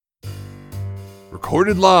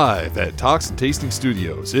Recorded live at Talks and Tasting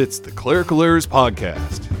Studios, it's the Clerical Errors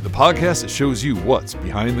Podcast, the podcast that shows you what's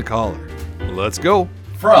behind the collar. Let's go.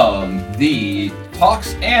 From the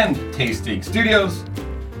Talks and Tasting Studios,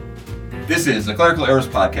 this is the Clerical Errors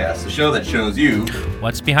Podcast, the show that shows you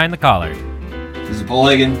what's behind the collar. This is Bull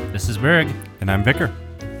Hagen. This is Berg. And I'm Vicar.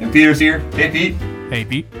 And Peter's here. Hey, Pete. Hey,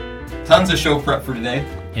 Pete. Tons of show prep for today.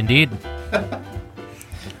 Indeed.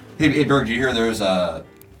 Hey, Berg, did you hear there's a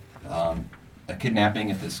kidnapping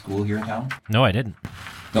at this school here in town? No, I didn't.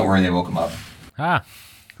 Don't worry, they woke him up. Ah.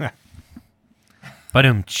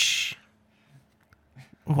 Ba-dum-tsh.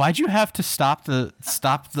 Why'd you have to stop the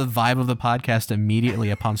vibe of the podcast immediately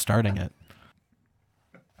upon starting it?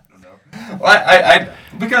 I don't know. Well,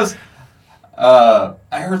 because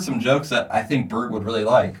I heard some jokes that I think Berg would really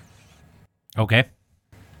like. Okay.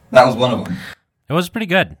 That was one of them. It was pretty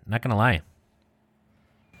good, not gonna lie.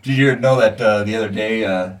 Did you know that the other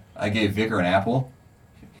day I gave Vicar an apple?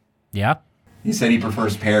 Yeah? He said he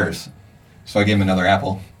prefers pears, so I gave him another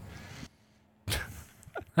apple.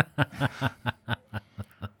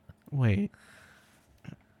 Wait.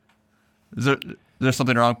 Is there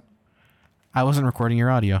something wrong? I wasn't recording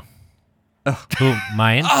your audio. Who,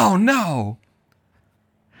 mine? Oh, no.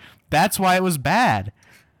 That's why it was bad.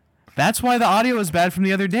 That's why the audio was bad from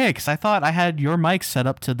the other day, because I thought I had your mic set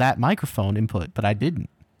up to that microphone input, but I didn't.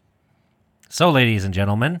 So, ladies and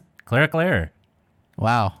gentlemen, Clerical Error.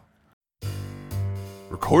 Wow.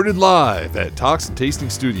 Recorded live at Talks and Tasting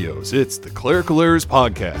Studios, it's the Clerical Errors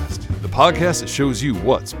Podcast, the podcast that shows you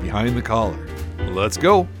what's behind the collar. Let's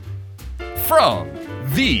go. From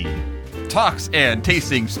the Talks and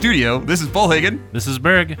Tasting Studio, this is Bull Hagen. This is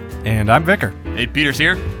Berg. And I'm Vicar. Hey, Peter's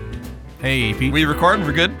here. Hey, Pete. We recording?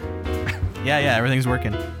 We're good? Yeah, everything's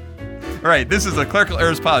working. All right, this is the Clerical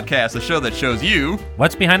Errors Podcast, the show that shows you...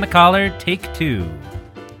 What's behind the collar? Take 2.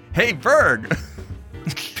 Hey, Berg.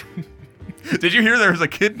 Did you hear there was a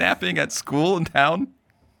kidnapping at school in town?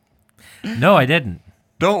 No, I didn't.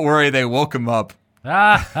 Don't worry, they woke him up.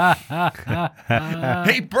 Hey,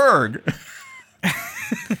 Berg.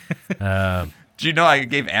 Do you know I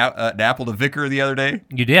gave an apple to Vicar the other day?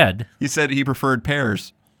 You did? He said he preferred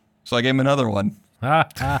pears, so I gave him another one.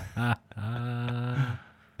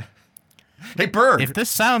 Hey, Berg. If this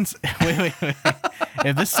sounds... Wait.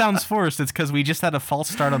 If this sounds forced, it's because we just had a false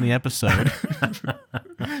start on the episode.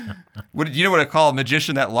 What do you know what I call a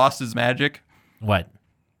magician that lost his magic? What?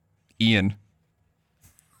 Ian.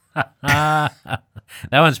 That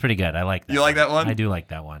one's pretty good. I like that. You like that one? I do like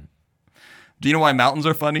that one. Do you know why mountains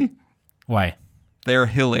are funny? Why? They're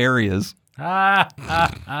hill areas.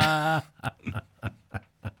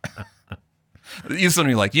 You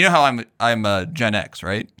something like, you know how I'm Gen X,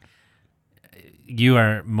 right? You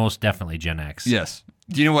are most definitely Gen X. Yes.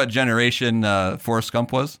 Do you know what generation Forrest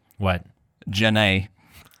Gump was? What? Gen A.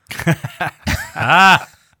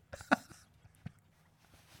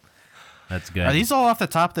 That's good. Are these all off the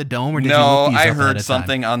top of the dome, or did No, you look these I up ahead heard of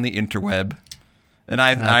something on the interweb. And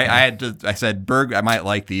I said, Berg, I might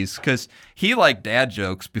like these, because he liked dad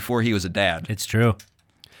jokes before he was a dad. It's true.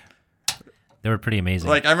 They were pretty amazing.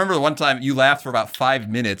 Like, I remember the one time you laughed for about 5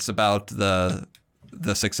 minutes about the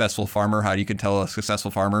successful farmer, how you can tell a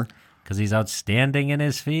successful farmer. Because he's outstanding in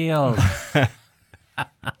his field.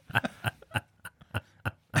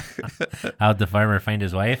 How'd the farmer find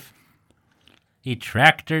his wife? He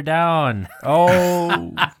tracked her down.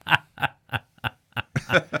 Oh.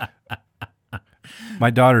 My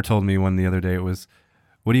daughter told me one the other day, it was,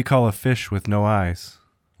 what do you call a fish with no eyes?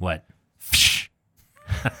 What?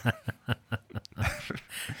 Do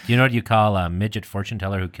you know what you call a midget fortune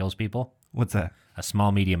teller who kills people? What's that? A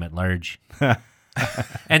small medium at large.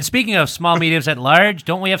 And speaking of small mediums at large,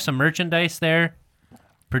 don't we have some merchandise there,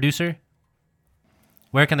 producer?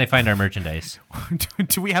 Where can they find our merchandise?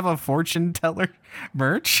 Do we have a fortune teller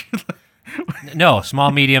merch? No,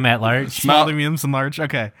 small medium at large. Small, mediums, and large.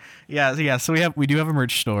 Okay, yeah. So we do have a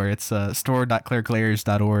merch store. It's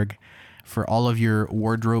store.clericalerrors.org for all of your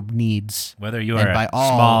wardrobe needs. Whether you And are by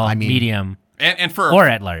all, small, I mean- medium, And for or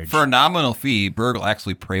at large. For a nominal fee, Berg will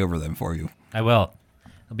actually pray over them for you. I will.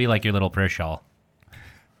 It'll be like your little prayer shawl.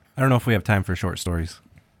 I don't know if we have time for short stories.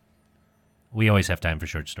 We always have time for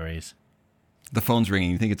short stories. The phone's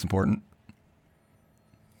ringing. You think it's important?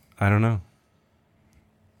 I don't know.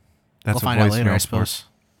 We'll That's find out later, I voicemail's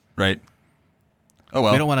for. Right. Oh,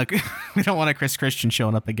 well. We don't want a Chris Christian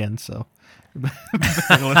showing up again. So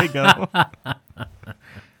let it go.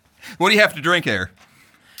 What do you have to drink there?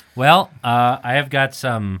 Well, I have got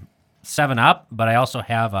some 7-Up, but I also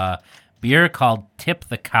have a beer called Tip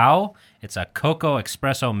the Cow. It's a cocoa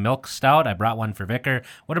espresso milk stout. I brought one for Vicar.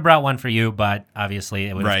 Would have brought one for you, but obviously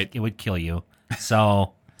it would kill you.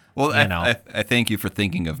 So, Well, you know. I thank you for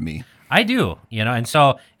thinking of me. I do, and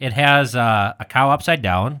so it has a cow upside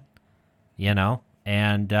down,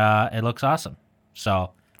 and it looks awesome.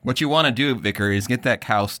 So, What you want to do, Vicar, is get that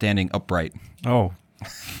cow standing upright. Oh,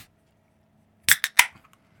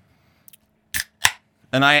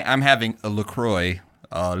 And I'm having a LaCroix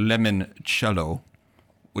limoncello,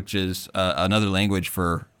 which is another language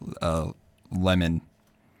for lemon.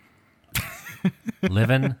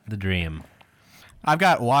 living the dream. I've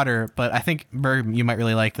got water, but I think, Berg, you might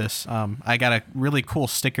really like this. I got a really cool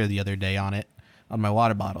sticker the other day on it, on my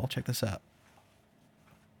water bottle. Check this out.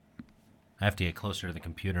 I have to get closer to the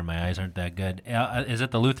computer. My eyes aren't that good. Is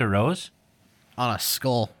it the Luther Rose? On a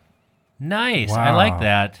skull. Nice. I like Wow.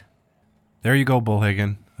 that. there you go,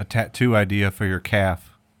 Bullhagen. A tattoo idea for your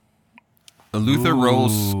calf. A Luther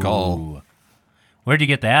Rose skull. Ooh. Where'd you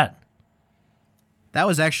get that? That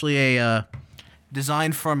was actually a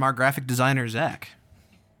design from our graphic designer, Zach.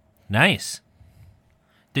 Nice.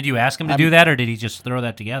 Did you ask him to do that, or did he just throw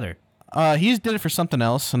that together? He did it for something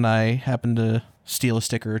else, and I happened to steal a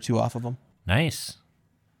sticker or two off of him. Nice.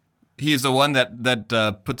 He's the one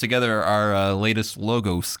that put together our latest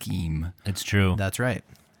logo scheme. It's true. That's right.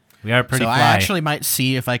 We are pretty So fly. I actually might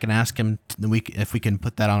see if I can ask him if we can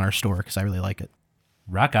put that on our store, because I really like it.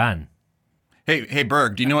 Rock on. Hey,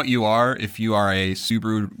 Berg, do you know what you are if you are a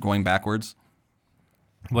Subaru going backwards?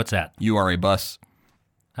 What's that? You are a bus.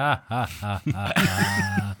 Ha, ha, ha, ha,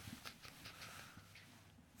 ha.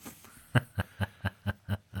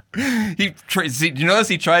 Do you notice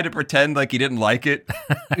he tried to pretend like he didn't like it?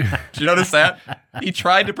 Did you notice that? He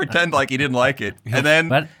tried to pretend like he didn't like it, and then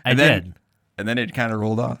But I and then, did. and then it kind of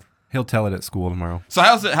rolled off. He'll tell it at school tomorrow. So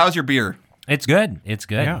how's your beer? It's good. It's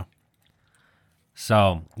good. Yeah.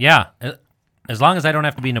 So, yeah. As long as I don't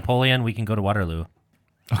have to be Napoleon, we can go to Waterloo.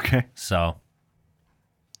 Okay. So.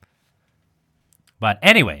 But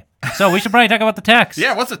anyway, so we should probably talk about the text.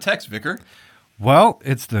 Yeah, what's the text, Vicar? Well,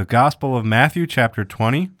 it's the Gospel of Matthew, chapter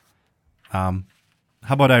 20. How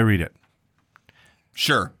about I read it?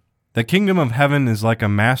 Sure. The kingdom of heaven is like a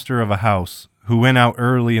master of a house who went out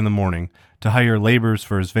early in the morning to hire laborers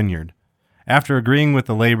for his vineyard. After agreeing with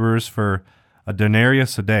the laborers for a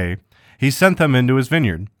denarius a day, he sent them into his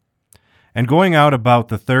vineyard. And going out about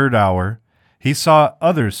the third hour, he saw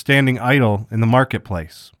others standing idle in the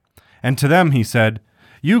marketplace. And to them he said,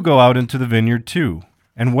 "You go out into the vineyard too,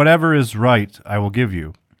 and whatever is right I will give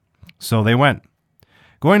you." So they went.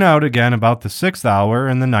 Going out again about the 6th hour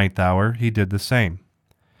and the 9th hour, he did the same.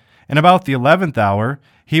 And about the 11th hour,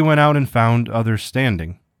 he went out and found others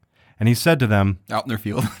standing. And he said to them, Out in their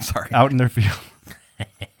field. Sorry. out in their field,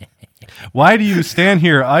 "Why do you stand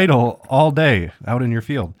here idle all day out in your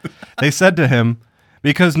field?" They said to him,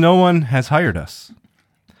 "Because no one has hired us."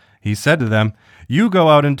 He said to them, "You go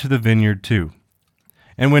out into the vineyard too."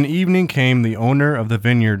 And when evening came, the owner of the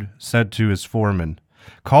vineyard said to his foreman,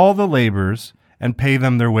 "Call the laborers and pay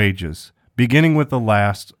them their wages, beginning with the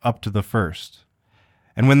last up to the first."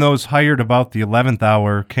 And when those hired about the 11th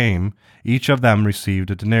hour came, each of them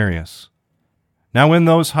received a denarius. Now when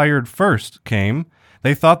those hired first came,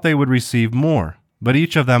 they thought they would receive more, but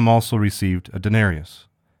each of them also received a denarius.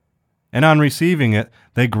 And on receiving it,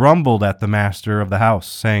 they grumbled at the master of the house,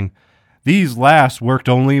 saying, "These last worked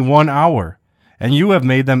only 1 hour, and you have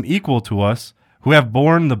made them equal to us, who have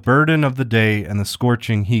borne the burden of the day and the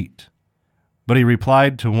scorching heat." But he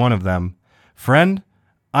replied to one of them, "Friend,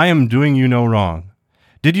 I am doing you no wrong.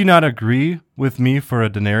 Did you not agree with me for a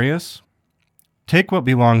denarius? Take what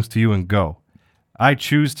belongs to you and go. I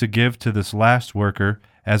choose to give to this last worker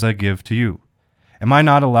as I give to you. Am I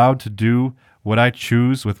not allowed to do what I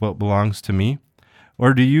choose with what belongs to me?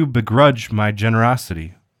 Or do you begrudge my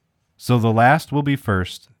generosity? So the last will be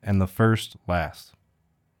first, and the first last."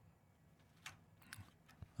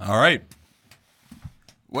 All right.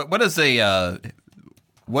 What does the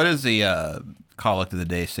collect of the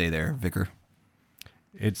day say there, Vicar?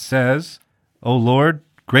 It says, "O Lord,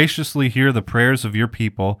 graciously hear the prayers of your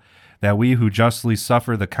people, that we who justly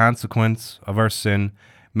suffer the consequence of our sin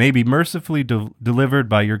may be mercifully delivered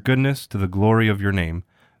by your goodness to the glory of your name,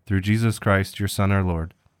 through Jesus Christ, your Son, our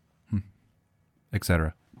Lord,"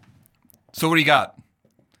 etc. So what do you got?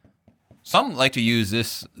 Some like to use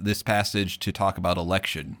this passage to talk about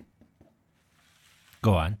election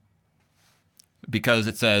Go on. because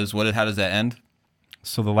it says, how does that end?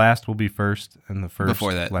 So the last will be first, and the first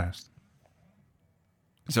Before that. last.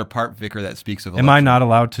 Is there a part, Vicar, that speaks of Am I election? not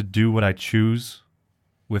allowed to do what I choose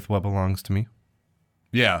with what belongs to me?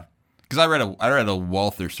 Yeah. Because I read a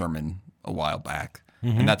Walther sermon a while back,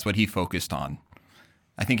 and that's what he focused on.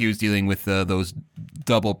 I think he was dealing with those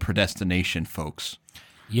double predestination folks.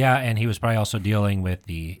 Yeah, and he was probably also dealing with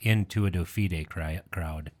the intuitive fide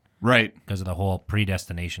crowd Right. because of the whole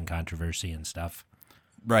predestination controversy and stuff.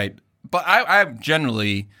 Right. But I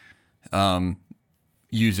generally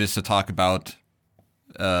use this to talk about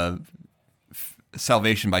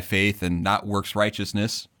salvation by faith and not works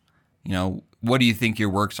righteousness. You know, what do you think your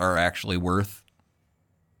works are actually worth?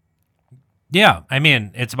 Yeah, I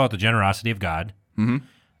mean, it's about the generosity of God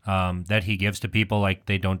that he gives to people like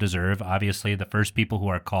they don't deserve. Obviously, the first people who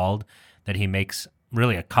are called that he makes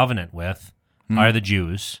really a covenant with are the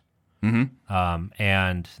Jews.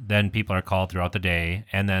 And then people are called throughout the day,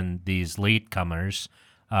 and then these latecomers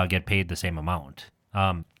get paid the same amount.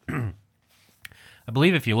 I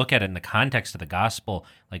believe if you look at it in the context of the gospel,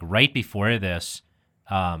 like right before this,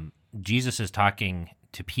 Jesus is talking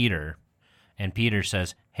to Peter, and Peter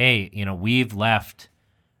says, hey, you know, we've left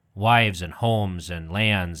wives and homes and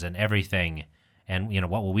lands and everything, and, you know,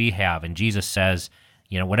 what will we have? And Jesus says,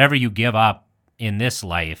 you know, whatever you give up in this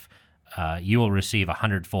life, you will receive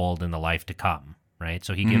 100-fold in the life to come, right?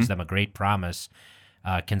 So he gives them a great promise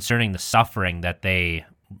concerning the suffering that they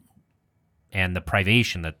and the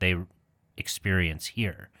privation that they experience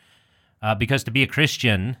here. Because to be a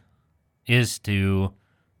Christian is to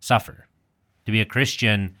suffer. To be a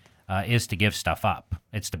Christian is to give stuff up.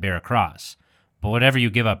 It's to bear a cross. But whatever you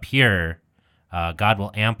give up here, God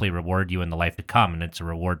will amply reward you in the life to come, and it's a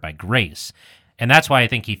reward by grace. And that's why I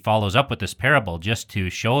think he follows up with this parable, just to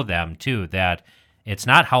show them, too, that it's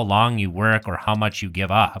not how long you work or how much you give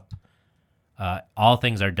up. All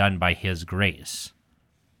things are done by his grace,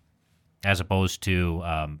 as opposed to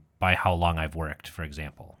by how long I've worked, for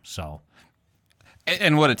example. So,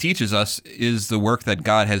 And what it teaches us is the work that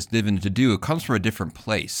God has given to do. It comes from a different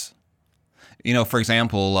place. You know, for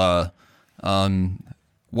example,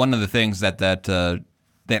 one of the things that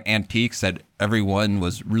Antiques that everyone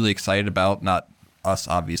was really excited about, not us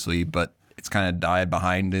obviously, but it's kind of died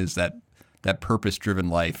behind, is that purpose-driven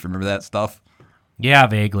life. Remember that stuff? yeah,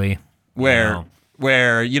 vaguely.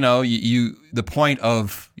 Where you know you the point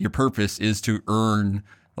of your purpose is to earn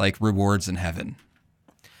like rewards in heaven.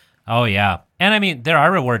 Oh, yeah. And I mean, there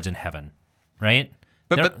are rewards in heaven, right?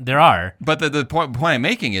 But there are. But the point I'm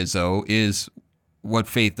making is what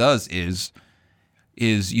faith does is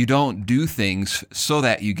you don't do things so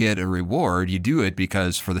that you get a reward. You do it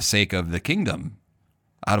because for the sake of the kingdom,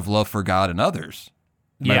 out of love for God and others.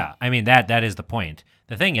 Yeah, I mean, that is the point.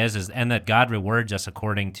 The thing is and that God rewards us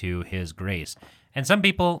according to his grace. And some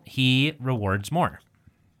people he rewards more.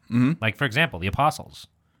 Like, for example, the apostles,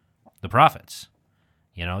 the prophets.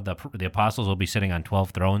 You know, the apostles will be sitting on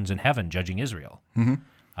 12 thrones in heaven judging Israel.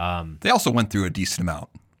 They also went through a decent amount.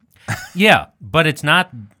 Yeah, but it's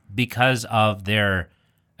not because of their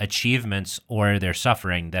achievements or their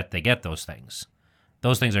suffering that they get those things.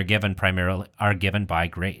 Those things are given by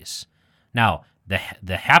grace. Now,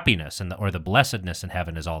 the happiness or the blessedness in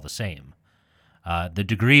heaven is all the same. The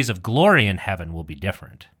degrees of glory in heaven will be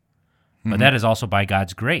different, but that is also by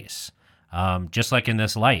God's grace. Just like in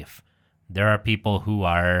this life, there are people who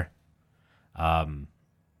are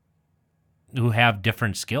who have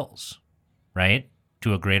different skills, right,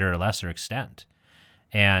 to a greater or lesser extent,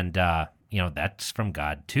 and you know, that's from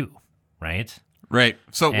God too, right? Right.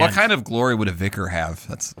 So what kind of glory would a vicar have?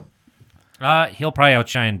 That's he'll probably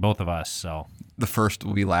outshine both of us. So the first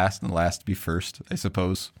will be last and the last to be first, I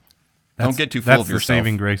suppose. Don't get too full That's of the yourself.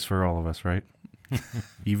 saving grace for all of us, right?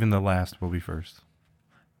 Even the last will be first.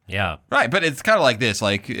 yeah, Right, but it's kind of like this.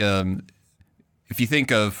 Like, if you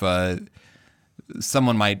think of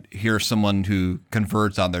someone might hear someone who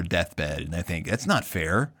converts on their deathbed, and they think, that's not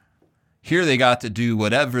fair. Here they got to do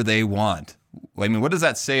whatever they want. I mean, what does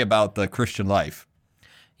that say about the Christian life?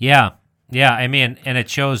 yeah. I mean, and it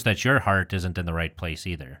shows that your heart isn't in the right place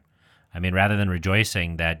either. I mean, rather than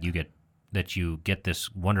rejoicing that you get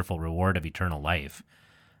this wonderful reward of eternal life,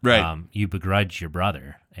 Right. You begrudge your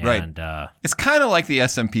brother. And, Right. It's kind of like the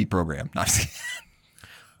SMP program.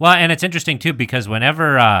 well, and it's interesting too, because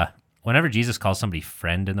whenever Jesus calls somebody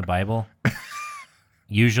friend in the Bible,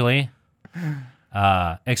 usually,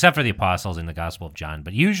 except for the apostles in the Gospel of John,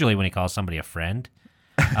 but usually when he calls somebody a friend,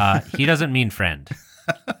 he doesn't mean friend.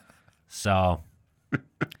 So,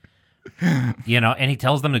 you know, and he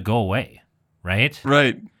tells them to go away, right?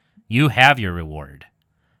 Right. You have your reward.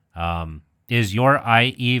 Is your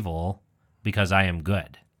eye evil because I am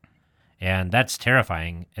good? And that's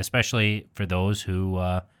terrifying, especially for those who,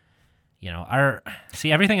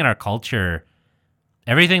 everything in our culture,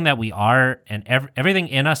 everything that we are, and everything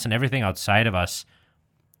in us and everything outside of us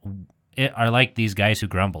are like these guys who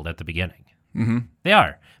grumbled at the beginning. Mm-hmm. They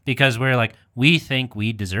are, because we're like, we think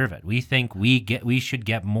we deserve it. We think we should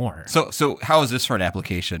get more. So how is this for an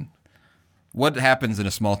application? What happens in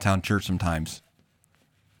a small town church sometimes?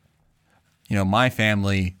 My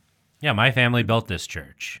family. Yeah, my family built this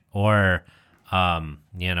church, or, I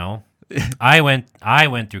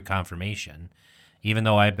went through confirmation, even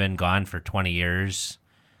though I've been gone for 20 years.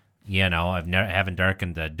 Haven't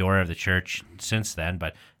darkened the door of the church since then,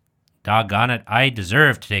 but doggone it, I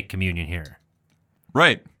deserve to take communion here.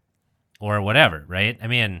 Right. Or whatever, right? I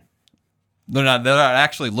mean, they're not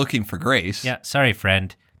actually looking for grace. Yeah, sorry,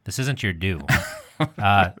 friend. This isn't your due.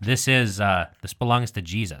 This belongs to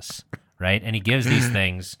Jesus, right? And he gives these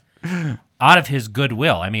things out of his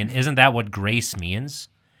goodwill. I mean, isn't that what grace means?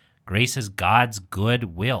 Grace is God's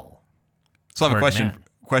goodwill. So I have a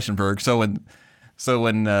question, Berg. So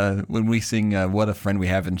when we sing "What a Friend We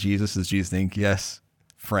Have in Jesus," does Jesus think, yes,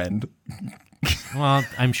 friend? Well,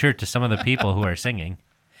 I'm sure to some of the people who are singing,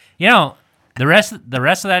 the rest of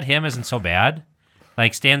that hymn isn't so bad,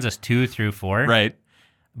 like stanzas 2 through 4, right?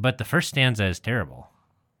 But the first stanza is terrible.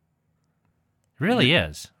 It really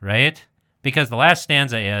is, right? Because the last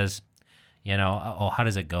stanza is, how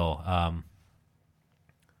does it go?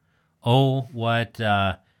 Oh, what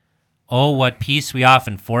peace we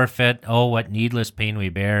often forfeit. Oh, what needless pain we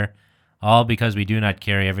bear. All because we do not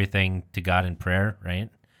carry everything to God in prayer, right?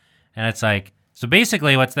 And it's like, so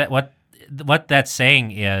basically what that's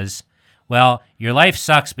saying is, well, your life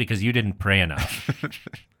sucks because you didn't pray enough.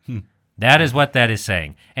 That is what that is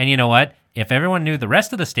saying. And you know what? If everyone knew the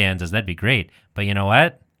rest of the stanzas, that'd be great. But you know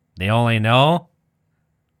what? They only know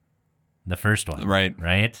the first one. Right.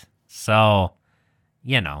 Right? So,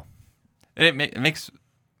 It makes...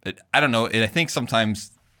 I don't know. I think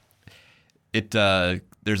sometimes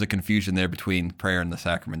there's a confusion there between prayer and the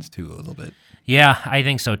sacraments too, a little bit. Yeah, I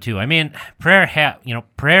think so too. I mean,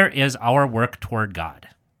 prayer is our work toward God.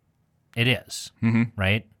 It is,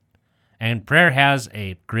 right? And prayer has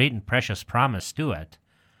a great and precious promise to it,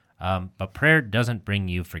 but prayer doesn't bring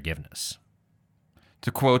you forgiveness.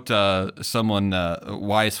 To quote someone,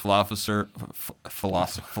 wise philosopher,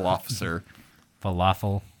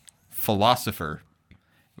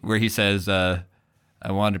 where he says, "I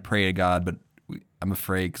wanted to pray to God, but I'm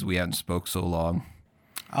afraid because we haven't spoke so long."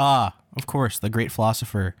 Ah, of course, the great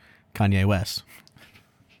philosopher Kanye West.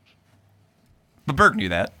 But Berg knew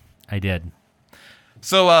that. I did.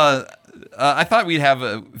 So I thought we'd have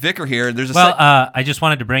a vicar here. There's I just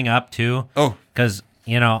wanted to bring up too. Oh, because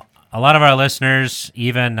a lot of our listeners,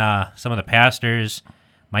 even some of the pastors,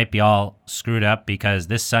 might be all screwed up because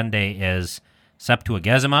this Sunday is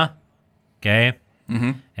Septuagesima. Okay.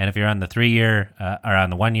 Mm-hmm. And if you're on the 3-year or on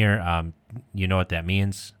the 1 year, you know what that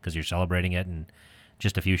means because you're celebrating it in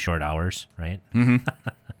just a few short hours, right? Mm-hmm.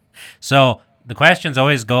 So the questions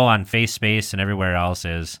always go on FaceSpace and everywhere else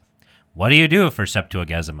is, what do you do for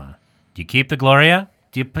Septuagesima? Do you keep the Gloria?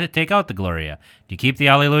 Do you take out the Gloria? Do you keep the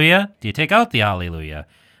Alleluia? Do you take out the Alleluia?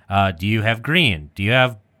 Do you have green? Do you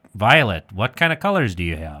have violet? What kind of colors do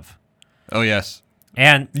you have? Oh, yes.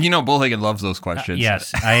 And Bullhagen loves those questions.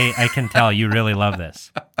 Yes, I can tell you really love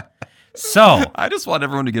this. So I just want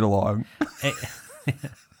everyone to get along.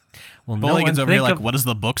 Well, Bullhagen's over here like, what does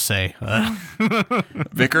the book say?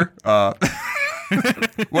 Vicar? What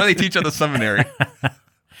do they teach at the seminary?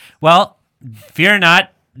 Well, fear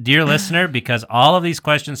not, dear listener, because all of these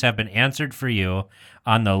questions have been answered for you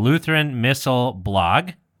on the Lutheran Missal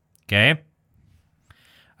blog. Okay?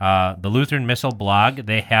 The Lutheran Missal blog,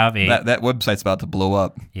 they have a... That website's about to blow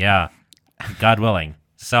up. Yeah, God willing.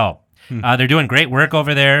 So, they're doing great work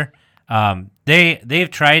over there.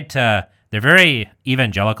 They've tried to... They're very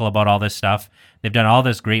evangelical about all this stuff. They've done all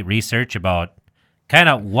this great research about kind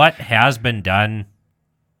of what has been done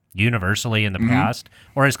universally in the past,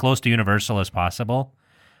 or as close to universal as possible.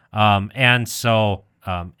 And so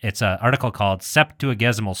it's an article called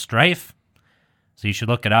Septuagesimal Strife. So you should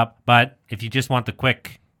look it up. But if you just want the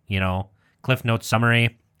quick, Cliff Notes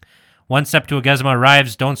summary, once Septuagesima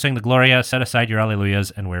arrives, don't sing the Gloria, set aside your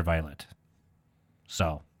Alleluias, and wear violet.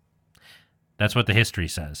 So that's what the history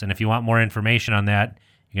says. And if you want more information on that,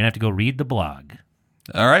 you're going to have to go read the blog.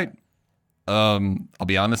 All right. I'll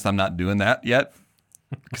be honest, I'm not doing that yet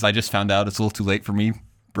because I just found out it's a little too late for me,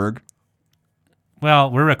 Berg.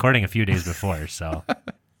 Well, we're recording a few days before, so.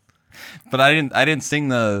 But I didn't sing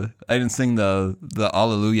the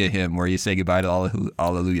Alleluia hymn where you say goodbye to all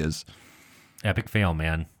Alleluias. Epic fail,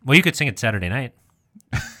 man. Well, you could sing it Saturday night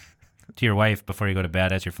to your wife before you go to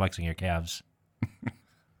bed as you're flexing your calves.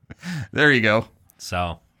 There you go.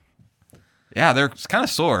 So. Yeah, they're kind of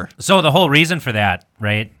sore. So the whole reason for that,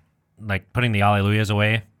 right, like putting the Alleluias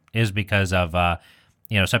away, is because of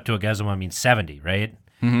Septuagesima means 70, right?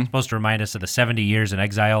 It's supposed to remind us of the 70 years in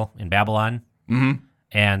exile in Babylon. Mm-hmm.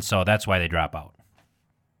 And so that's why they drop out.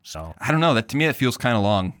 So I don't know. That to me, that feels kind of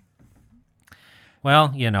long.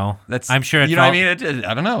 well, I'm sure it you know felt, what I mean.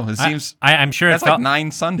 I don't know. It seems I'm sure that's it felt, like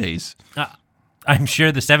 9 Sundays. I'm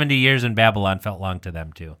sure the 70 years in Babylon felt long to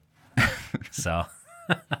them too. So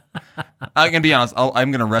I'm gonna be honest.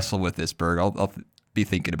 I'm gonna wrestle with this, Berg. I'll be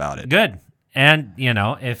thinking about it. good. And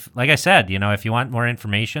if, like I said, if you want more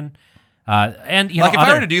information, and Like if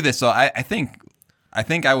I were to do this, so I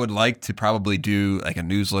think I would like to probably do like a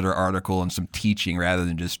newsletter article and some teaching rather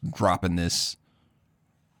than just dropping this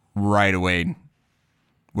right away.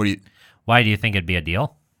 why do you think it'd be a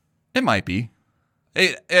deal? It might be.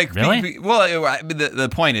 Really? The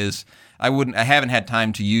point is, I haven't had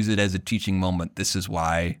time to use it as a teaching moment. This is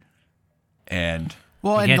why, and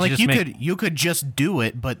Well, Can't and you like just you could just do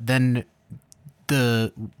it, but then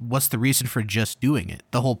what's the reason for just doing it?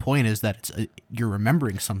 The whole point is that you're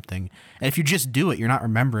remembering something, and if you just do it, you're not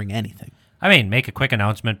remembering anything. I mean, make a quick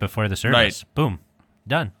announcement before the service. Right. Boom,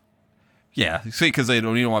 done. yeah, see, because you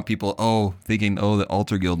don't want people thinking the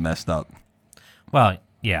altar guild messed up. Well,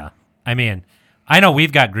 yeah. I mean, I know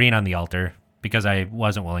we've got green on the altar because I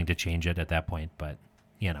wasn't willing to change it at that point, but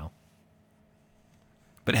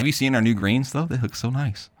But have you seen our new greens though? They look so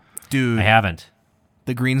nice. Dude, I haven't.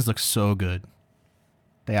 the greens look so good.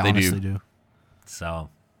 They honestly do. So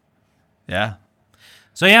Yeah.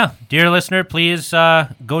 yeah, dear listener, please go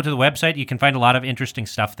to the website. You can find a lot of interesting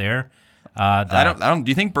stuff there. I don't.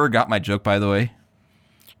 Do you think Berg got my joke, by the way?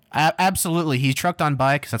 Absolutely. He trucked on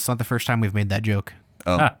by because that's not the first time we've made that joke.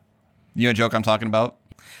 Oh, Huh. you know a joke I'm talking about?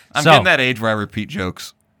 I'm So- getting that age where I repeat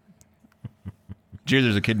jokes. Did you hear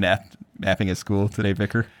there's a kid napping at school today,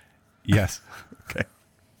 Vicar? Yes.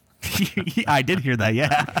 Okay. I did hear that,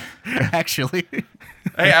 yeah. Actually.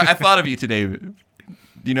 Hey, I thought of you today. Do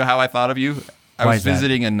you know how I thought of you? I Why was is that?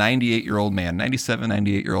 visiting a 98-year-old man,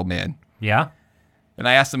 98-year-old man. Yeah, And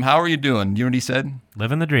I asked him, how are you doing? You know what he said?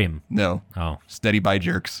 living the dream. No. Oh, Steady by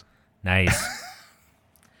jerks. nice.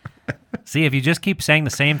 See, if you just keep saying the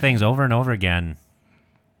same things over and over again,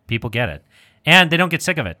 people get it. And they don't get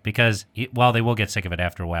sick of it because, well, they will get sick of it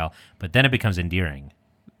after a while, but then it becomes endearing.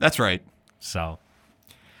 That's right. So,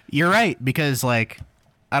 You're right, because, like,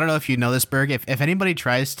 I don't know if you know this, Berg. If anybody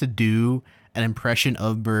tries to do an impression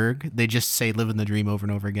of Berg, they just say "living the dream" over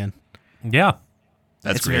and over again. yeah.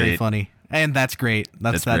 That's It's great. very funny. And that's great.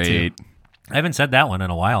 That's that great. too. I haven't said that one in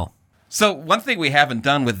a while. So one thing we haven't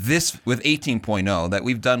done with 18.0 that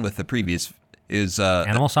we've done with the previous is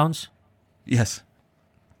Animal sounds? yes.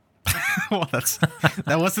 Well,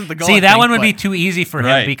 that wasn't the goal. See, I that think, one would but- be too easy for him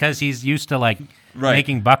Right. because he's used to, like, Right.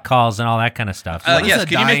 making buck calls and all that kind of stuff. What does Yes, a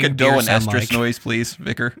can you make a dying dough deer and sound estrus like? noise, please,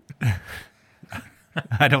 Vicar?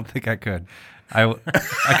 I don't think I could. I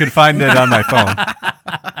could find it on my phone.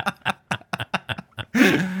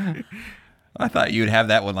 I thought you'd have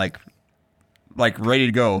that one like ready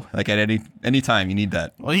to go, like at any time you need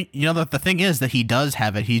that. Well, the thing is that he does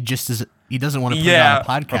have it. He doesn't want to put it on a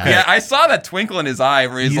podcast. Yeah, I saw that twinkle in his eye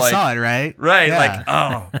where he's You like, saw it, right? right, Yeah. like,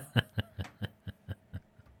 oh.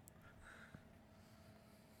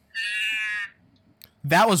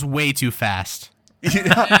 That was way too fast.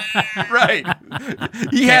 Right.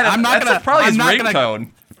 He had. I'm not that's gonna- probably his I'm not gonna-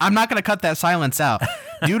 ringtone. I'm not gonna cut that silence out.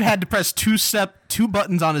 Dude had to press two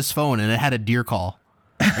buttons on his phone, and it had a deer call.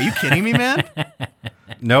 Are you kidding me, man?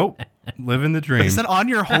 Nope. Living the dream. Is that on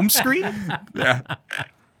your home screen? Yeah.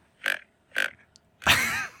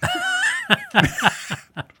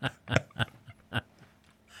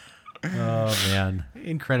 Oh, man.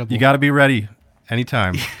 Incredible. You got to be ready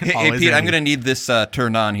anytime. Hey, Always Pete, I'm ready. gonna need this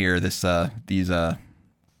turned on here. These.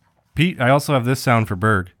 Pete, I also have this sound for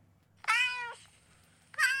Berg.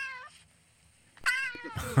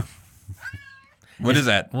 What is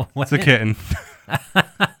that? It's a kitten.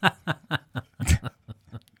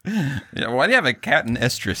 Yeah, why do you have a cat and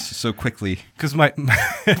estrus so quickly? Because my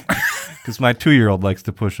 2-year-old likes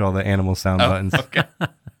to push all the animal sound buttons. Okay.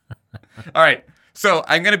 All right. So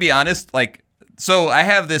I'm going to be honest. So I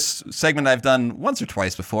have this segment I've done once or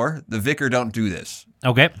twice before. The Vicar don't do this.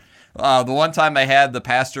 Okay. The one time I had the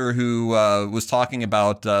pastor who was talking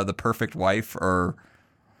about the perfect wife, or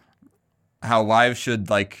how wives should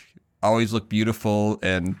always look beautiful,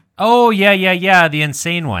 and Oh, yeah. The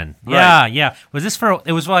insane one. Right. Yeah. Was this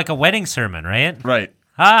it was like a wedding sermon, right? right,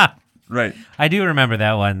 Ah, right. I do remember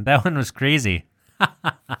that one. That one was crazy.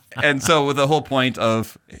 And so with the whole point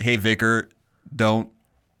of, hey, Vicar, don't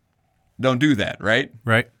do that, right?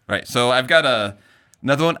 Right? Right. So I've got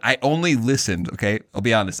another one. I only listened, okay? I'll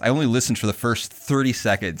be honest. I only listened for the first 30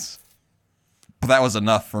 seconds. But that was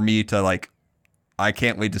enough for me to I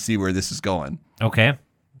can't wait to see where this is going. Okay.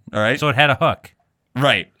 All right. So it had a hook.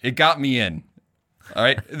 Right. It got me in. All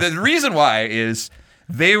right. The reason why is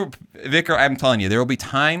Vicar, I'm telling you, there will be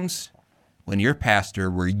times when you're pastor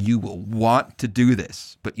where you will want to do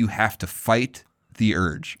this, but you have to fight the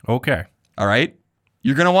urge. Okay. All right.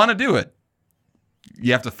 You're going to want to do it.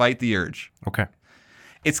 You have to fight the urge. Okay.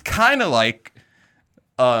 It's kind of like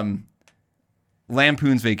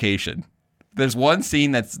Lampoon's Vacation. There's one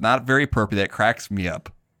scene that's not very appropriate that cracks me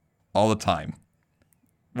up all the time,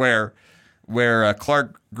 where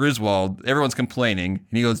Clark Griswold, everyone's complaining,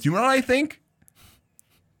 and he goes, "Do you know what I think?"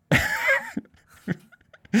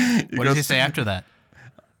 What does he say after that?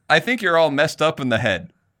 "I think you're all messed up in the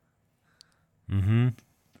head." Mm-hmm.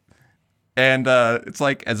 And it's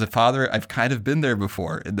like, as a father, I've kind of been there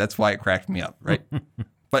before, and that's why it cracked me up, right?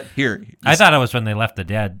 But here, I thought it was when they left the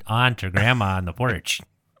dead aunt or grandma on the porch.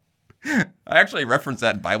 I actually referenced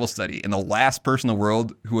that in Bible study, and the last person in the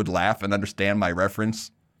world who would laugh and understand my reference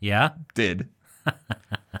Yeah? did.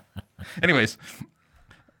 Anyways,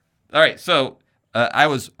 all right. So I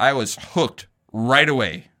was hooked right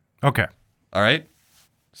away. Okay. All right.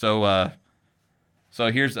 So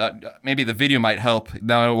here's maybe the video might help.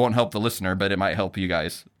 Now it won't help the listener, but it might help you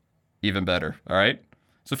guys even better. All right.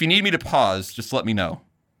 So if you need me to pause, just let me know.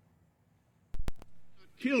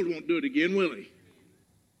 Killed won't do it again, will he?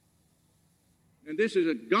 And this is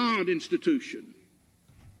a God institution.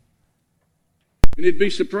 And it'd be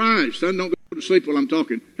surprised. Son, don't go to sleep while I'm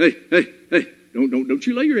talking. Hey, don't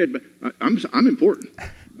you lay your head back. I'm important.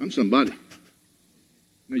 I'm somebody.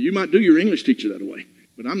 Now, you might do your English teacher that way,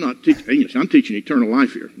 but I'm not teaching English. I'm teaching eternal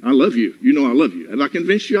life here. I love you. You know I love you. Have I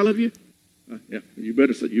convinced you I love you? Yeah. You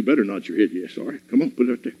better nod your head. Yes. All right. Come on. Put it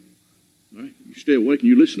right there. All right. You stay awake and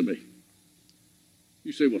you listen to me.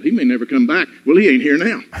 You say, well, he may never come back. Well, he ain't here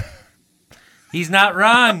now. He's not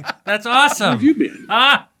wrong. That's awesome. Where have you been,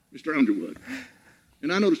 Ah! Mr. Underwood?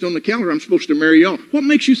 And I noticed on the calendar I'm supposed to marry y'all. What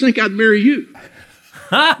makes you think I'd marry you?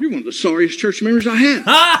 You're one of the sorriest church members I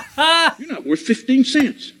have. You're not worth 15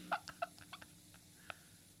 cents.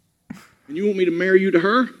 And you want me to marry you to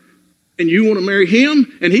her? And you want to marry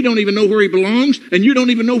him? And he don't even know where he belongs? And you don't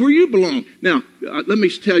even know where you belong? Now, let me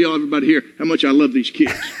tell y'all, everybody here, how much I love these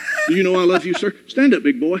kids. Do you know I love you, sir? Stand up,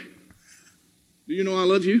 big boy. Do you know I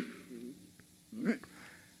love you? All right.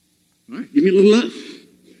 All right. Give me a little love.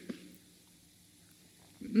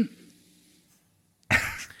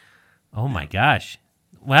 Oh, my gosh.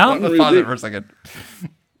 Well, Let's pause it for a second.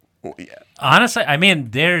 Oh, yeah. honestly, I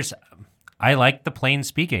mean, I like the plain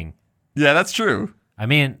speaking. Yeah, that's true. I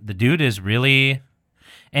mean, the dude is really,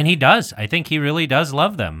 and he does. I think he really does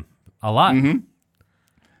love them a lot. Mm-hmm.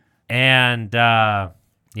 And,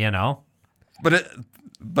 you know.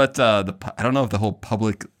 But I don't know if the whole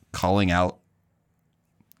public calling out.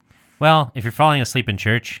 Well, if you're falling asleep in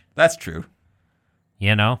church, That's true.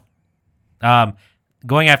 you know.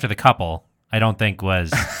 Going after the couple, I don't think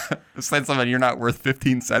was. Said something, you're not worth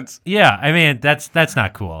 15 cents. Yeah, I mean, that's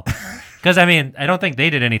not cool. Because, I mean, I don't think they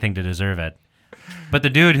did anything to deserve it. But the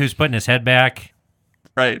dude who's putting his head back,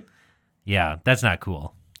 Right. yeah, that's not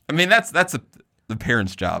cool. I mean, that's the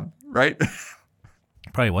parents' job, right?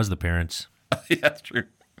 Probably was the parents. Yeah, that's true.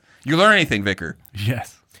 You learn anything, Vicar?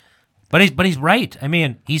 Yes. But he's right. I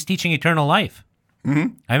mean, he's teaching eternal life.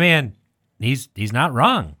 Mm-hmm. I mean, he's not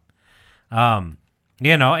wrong.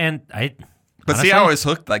 You know, and I. But honestly, see, I was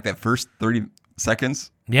hooked like that first 30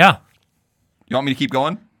 seconds. Yeah, You want me to keep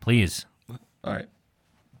going? please. All right.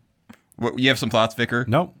 You have some thoughts, Vicar?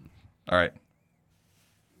 Nope. All right.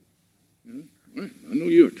 All right. I know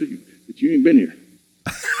you are too, but you ain't been here.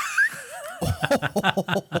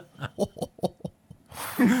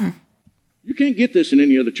 You can't get this in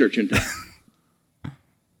any other church in town.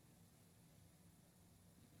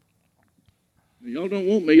 Y'all don't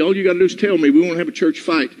want me. All you got to do is tell me. We won't have a church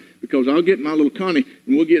fight because I'll get my little Connie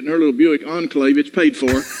and we'll get in her little Buick Enclave. It's paid for.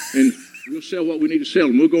 And we'll sell what we need to sell.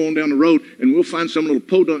 And we'll go on down the road and we'll find some little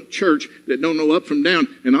podunk church that don't know up from down.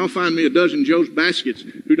 And I'll find me a dozen Joe's Baskets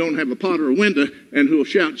who don't have a pot or a window and who'll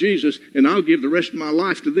shout Jesus. And I'll give the rest of my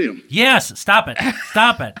life to them. Yes, stop it.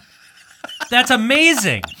 Stop it. That's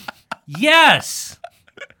amazing. Yes.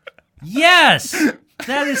 Yes.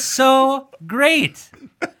 That is so great.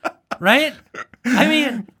 Right? I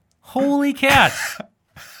mean, holy cats.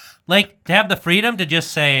 Like, to have the freedom to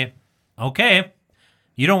just say, okay,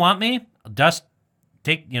 you don't want me?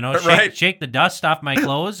 Shake the dust off my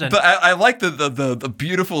clothes. And But I like the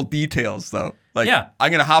beautiful details, though. Like, Yeah. I'm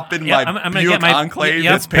going to hop in Yeah, my I'm gonna Buick get my- Enclave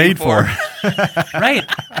yep. that's paid for. right.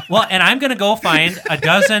 Well, and I'm going to go find a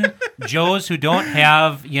dozen Joes who don't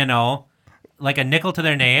have, you know, like a nickel to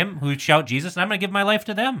their name who shout Jesus, and I'm going to give my life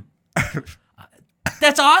to them.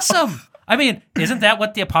 That's awesome. I mean, isn't that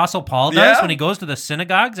what the Apostle Paul does Yeah. when he goes to the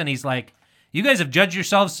synagogues and he's like, you guys have judged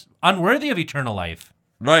yourselves unworthy of eternal life?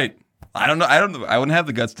 Right. I don't know. I wouldn't have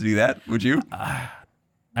the guts to do that. Would you?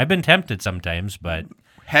 I've been tempted sometimes, but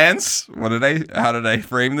Hence, how did I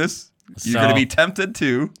frame this? You're So- going to be tempted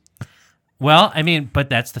too. well, I mean, but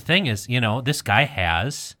that's the thing is, this guy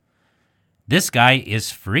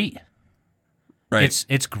is free. Right.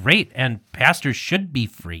 It's great, and pastors should be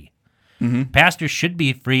free. Mm-hmm. Pastors should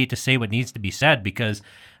be free to say what needs to be said, because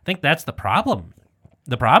I think that's the problem.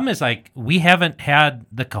 The problem is, like, we haven't had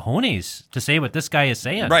the cojones to say what this guy is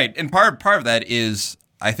saying. Right. And part of that is,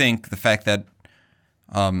 I think, the fact that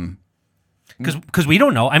Because we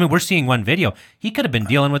don't know. I mean, we're seeing one video. He could have been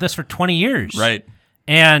dealing with this for 20 years. right.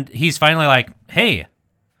 And he's finally like, hey,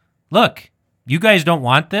 look, you guys don't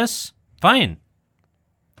want this? Fine.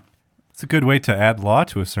 It's a good way to add law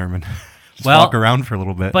to a sermon. Just Well, walk around for a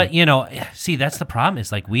little bit. But, see, that's the problem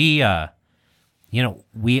is, like, we act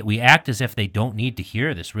as if they don't need to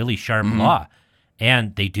hear this really sharp law.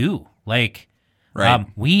 And they do. Like, Right.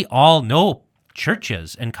 we all know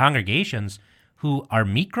churches and congregations who are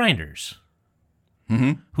meat grinders,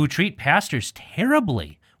 who treat pastors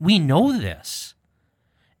terribly. We know this.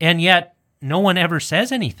 And yet, no one ever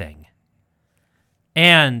says anything.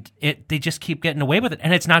 And they just keep getting away with it.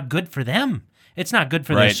 And it's not good for them. It's not good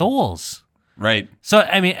for their Right. souls. Right. So,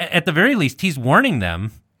 I mean, at the very least, he's warning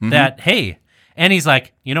them that, hey, and he's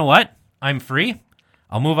like, you know what? I'm free.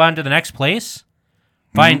 I'll move on to the next place,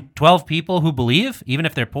 find 12 people who believe, even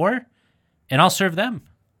if they're poor, and I'll serve them.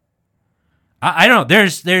 I don't know.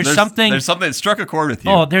 There's something. There's something that struck a chord with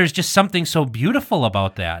you. Oh, there's just something so beautiful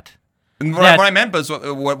about that. And that- what I meant was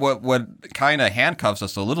what kind of handcuffs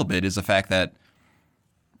us a little bit is the fact that,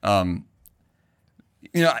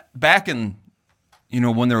 back in,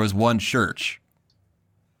 when there was one church,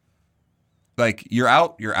 like you're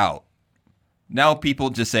out. Now people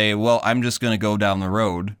just say, well, I'm just going to go down the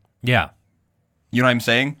road. Yeah. You know what I'm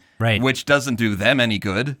saying? Right. Which doesn't do them any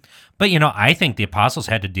good. But, I think the apostles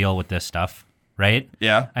had to deal with this stuff, right?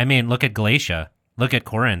 Yeah. I mean, look at Galatia. Look at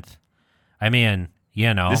Corinth. I mean,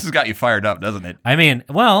 This has got you fired up, doesn't it? I mean,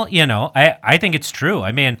 well, I think it's true.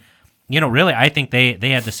 I mean, really, I think they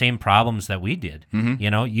had the same problems that we did.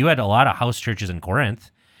 You had a lot of house churches in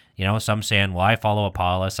Corinth. Some saying, well, I follow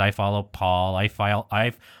Apollos, I follow Paul,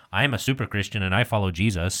 I'm a super Christian and I follow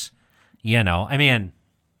Jesus. I mean,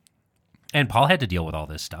 and Paul had to deal with all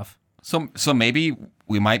this stuff. So maybe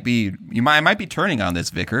I might be turning on this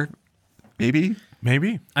vicar. Maybe.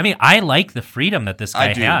 I mean, I like the freedom that this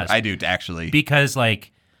guy has. I do actually. Because,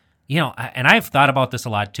 like, and I've thought about this a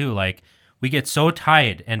lot too. Like, we get so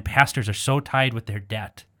tied, and pastors are so tied with their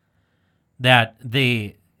debt that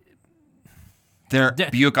Their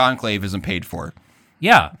Buick Enclave isn't paid for.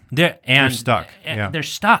 they're stuck. Yeah. They're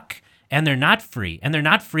stuck, and they're not free. And they're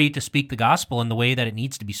not free to speak the gospel in the way that it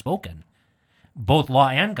needs to be spoken, both law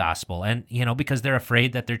and gospel. And, because they're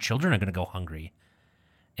afraid that their children are going to go hungry.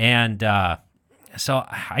 And so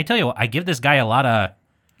I tell you, I give this guy a lot of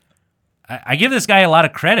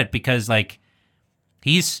credit because, like,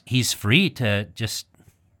 he's free to just,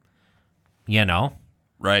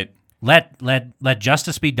 Right. let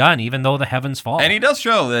justice be done, even though the heavens fall. And he does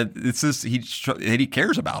show that that he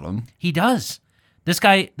cares about them. He does. This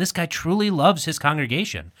guy truly loves his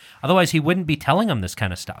congregation. Otherwise, he wouldn't be telling them this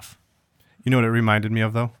kind of stuff. You know what it reminded me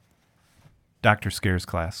of, though? Dr. Scare's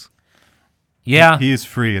class. Yeah, He is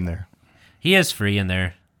free in there. he is free in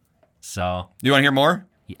there. So, You want to hear more?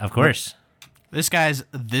 of course. This guy's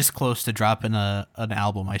this close to dropping an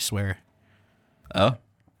album, I swear. Oh.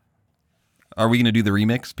 Are we going to do the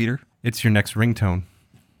remix, Peter? It's your next ringtone.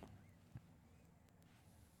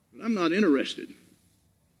 But I'm not interested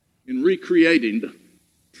in recreating the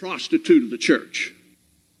prostitute of the church.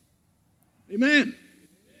 Amen.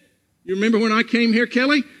 You remember when I came here,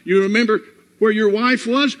 Kelly? You remember where your wife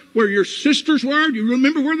was, where your sisters were? Do you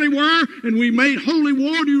remember where they were? And we made holy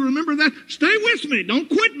war. Do you remember that? Stay with me. Don't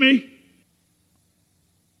quit me.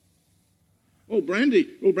 Oh,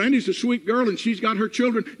 Brandy's a sweet girl and she's got her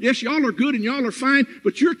children. Yes, y'all are good and y'all are fine,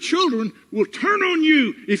 but your children will turn on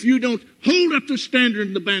you if you don't hold up the standard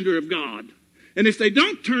and the banner of God. And if they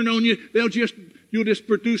don't turn on you, you'll just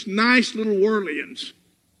produce nice little whirlians.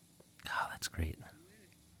 Oh, that's great.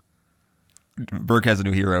 Burke has a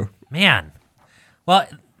new hero. Man. Well,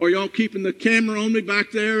 Or y'all keeping the camera on me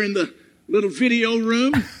back there in the little video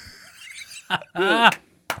room? Good.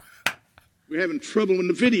 We're having trouble in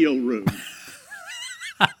the video room.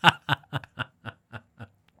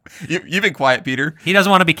 You've been quiet, Peter. he doesn't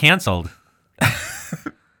want to be canceled.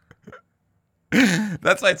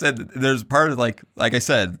 That's why I said there's part of like I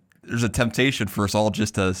said, there's a temptation for us all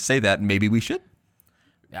just to say that, and maybe we should.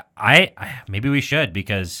 I maybe we should,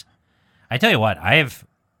 because I tell you what,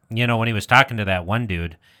 when he was talking to that one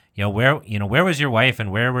dude, where was your wife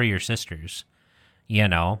and where were your sisters?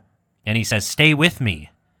 And he says, stay with me,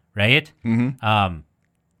 right? Mm-hmm.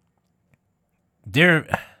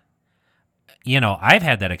 I've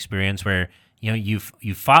had that experience where, you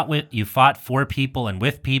fought for people and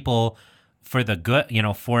with people for the good,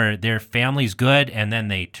 for their family's good, and then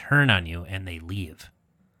they turn on you and they leave.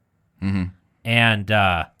 Mm-hmm. And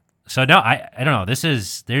so no, I don't know.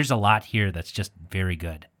 There's a lot here that's just very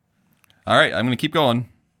good. All right, I'm going to keep going.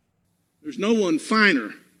 There's no one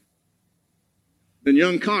finer than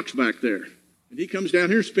young Cox back there. And he comes down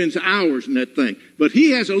here and spends hours in that thing. But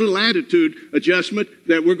he has a little attitude adjustment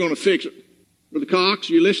that we're going to fix it. Brother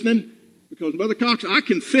Cox, you listening? Because, Brother Cox, I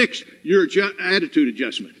can fix your attitude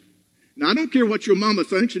adjustment. Now, I don't care what your mama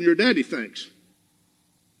thinks and your daddy thinks.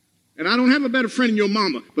 And I don't have a better friend than your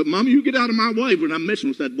mama. But, Mama, you get out of my way when I'm messing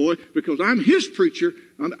with that boy, because I'm his preacher.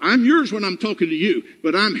 I'm yours when I'm talking to you.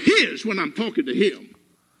 But I'm his when I'm talking to him.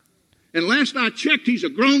 And last I checked, he's a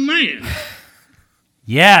grown man.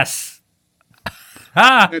 Yes.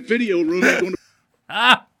 That video room is going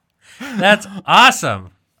to... That's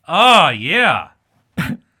awesome. Oh, yeah.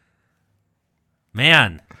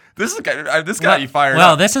 Man. This got you fired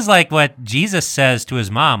Well, up. this is like what Jesus says to his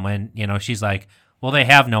mom when, she's like, well, they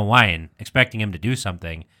have no wine, expecting him to do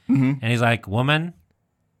something. Mm-hmm. And he's like, woman,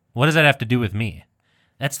 what does that have to do with me?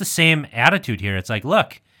 That's the same attitude here. It's like,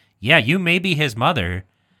 look, yeah, you may be his mother,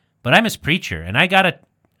 but I'm his preacher, and I gotta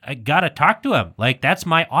talk to him. Like, that's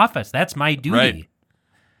my office. That's my duty.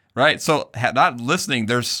 Right. So not listening,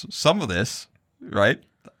 there's some of this, right?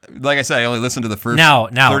 Like I said, I only listened to the first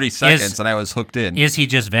 30 seconds, and I was hooked in. Is he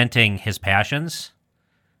just venting his passions?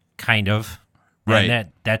 Kind of. Right.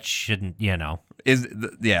 And that shouldn't, Is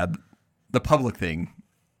the public thing.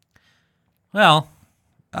 Well,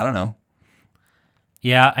 I don't know.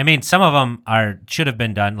 Yeah, I mean, some of them should have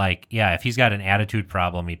been done. Like, yeah, if he's got an attitude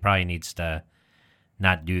problem, he probably needs to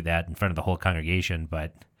not do that in front of the whole congregation.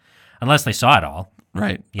 But unless they saw it all,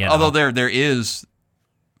 right? Although there is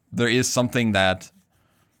something that,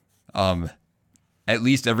 at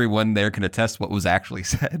least everyone there can attest what was actually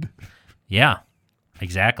said. Yeah,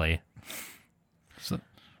 exactly. So,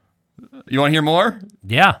 you want to hear more?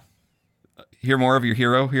 Yeah. Hear more of your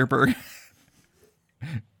hero here, Berg?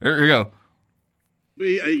 Here we go.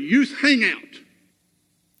 Be a youth hangout.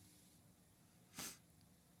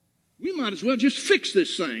 We might as well just fix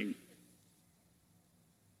this thing.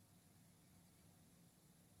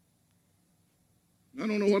 I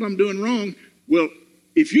don't know what I'm doing wrong. Well,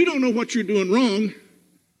 if you don't know what you're doing wrong,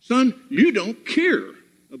 son, you don't care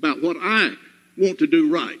about what I want to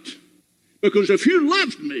do right. Because if you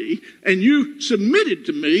loved me and you submitted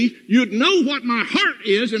to me, you'd know what my heart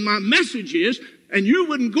is and my message is, and you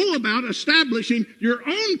wouldn't go about establishing your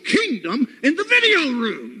own kingdom in the video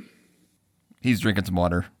room. He's drinking some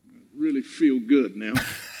water. I really feel good now.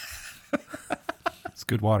 It's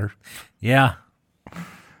good water. Yeah.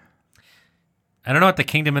 I don't know what the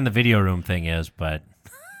kingdom in the video room thing is, but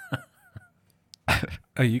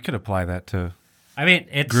You could apply that to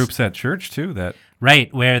it's groups at church too. That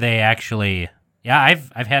right where they actually, yeah,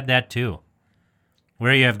 I've had that too,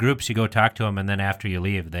 where you have groups, you go talk to them, and then after you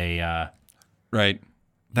leave, they right.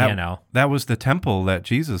 That was the temple that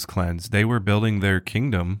Jesus cleansed. They were building their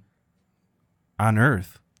kingdom on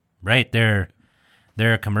earth. Right, they're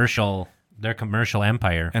a commercial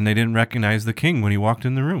empire, And they didn't recognize the king when he walked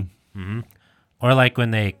in the room. Mm-hmm. Or like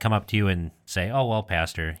when they come up to you and say, "Oh well,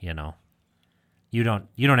 Pastor, you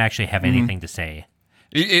don't actually have anything to say."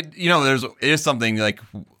 It is something like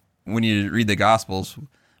when you read the Gospels.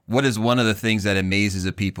 What is one of the things that amazes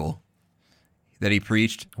a people that he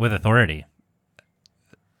preached With authority.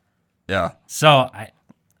 Yeah. So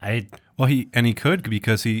Well, he could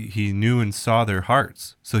because he knew and saw their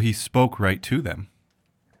hearts, so he spoke right to them.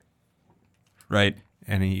 Right.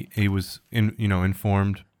 And he was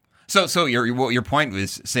informed. So what your point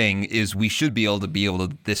was saying is we should be able to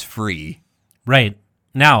this free. Right.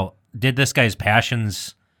 Now, did this guy's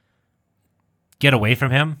passions get away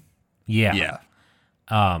from him? Yeah.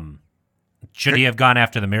 Yeah. Should he have gone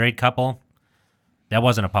after the married couple? That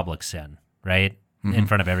wasn't a public sin, right? Mm-hmm. In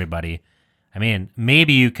front of everybody. I mean,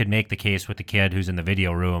 maybe you could make the case with the kid who's in the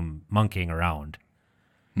video room monkeying around.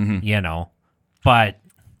 Mm-hmm. But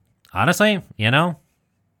honestly,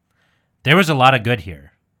 there was a lot of good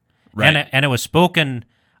here. Right. And it was spoken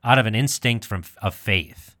out of an instinct of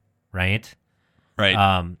faith, right?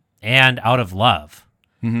 Right. And out of love.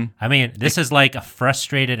 Mm-hmm. I mean, this is like a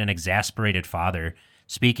frustrated and exasperated father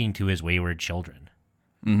speaking to his wayward children.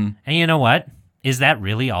 And you know what? Is that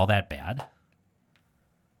really all that bad?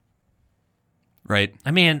 Right.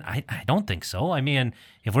 I mean, I don't think so. I mean,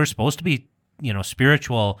 if we're supposed to be,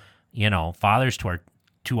 spiritual, fathers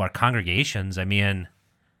to our congregations, I mean,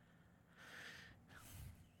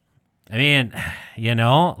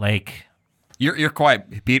 like, You're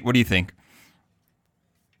quiet, Pete. What do you think?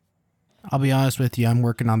 I'll be honest with you. I'm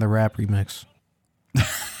working on the rap remix.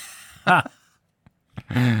 All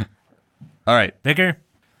right. Vicar?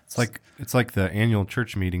 It's like the annual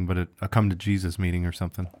church meeting, but a come to Jesus meeting or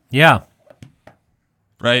something. Yeah.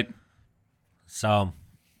 Right. So,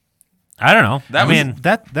 I don't know.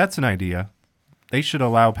 That's an idea. They should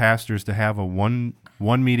allow pastors to have a one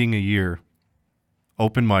meeting a year,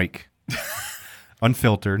 open mic,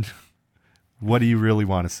 unfiltered. What do you really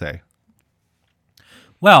want to say?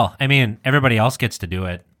 Well, I mean, everybody else gets to do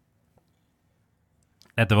it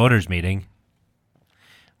at the voters' meeting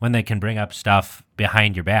when they can bring up stuff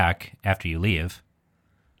behind your back after you leave.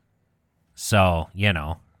 So,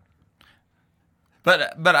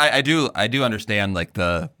 But I do understand like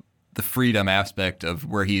the freedom aspect of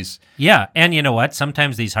where he's. Yeah, and you know what?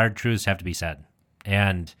 Sometimes these hard truths have to be said,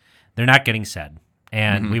 and they're not getting said,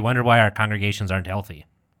 and we wonder why our congregations aren't healthy.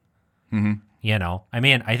 I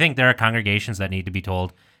mean, I think there are congregations that need to be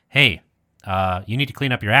told, "Hey, you need to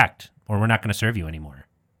clean up your act, or we're not going to serve you anymore."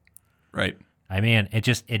 Right. I mean,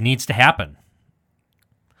 it needs to happen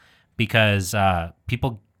because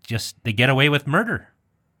people they get away with murder.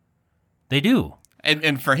 They do.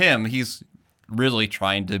 And for him, he's really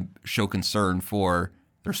trying to show concern for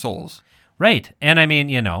their souls. Right. And I mean,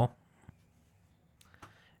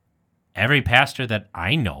 every pastor that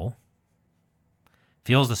I know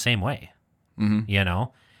feels the same way, and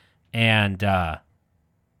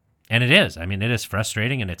it is. I mean, it is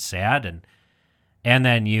frustrating and it's sad. And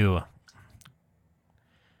then you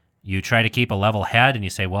try to keep a level head and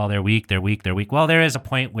you say, well, they're weak. Well, there is a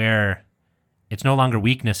point where it's no longer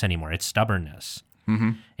weakness anymore. It's stubbornness.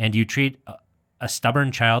 And you treat a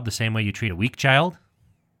stubborn child the same way you treat a weak child?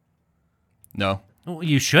 No. Well,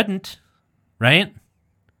 you shouldn't, right?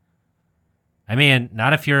 I mean,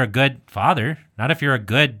 not if you're a good father, not if you're a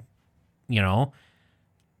good,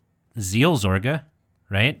 Seelsorger,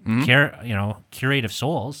 right? Curate of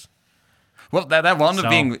souls. Well, that wound up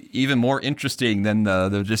being even more interesting than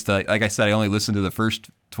the just like I said, I only listened to the first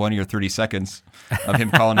 20 or 30 seconds of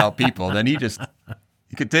him calling out people. Then he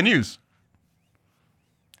continues.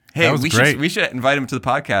 Hey, That was great. We should invite him to the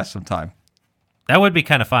podcast sometime. That would be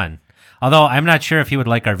kind of fun. Although I'm not sure if he would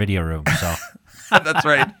like our video room. So That's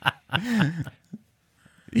right.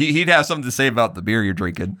 He'd have something to say about the beer you're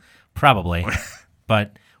drinking. probably,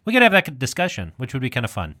 but we could have that discussion, which would be kind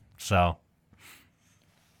of fun. So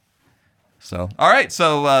All right.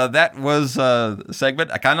 So that was a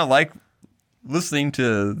segment. I kind of like listening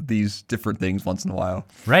to these different things once in a while.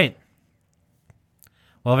 right.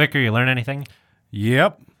 Well, Vicar, you learn anything?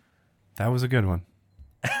 Yep. That was a good one.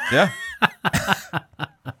 Yeah.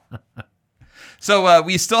 So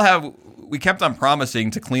we kept on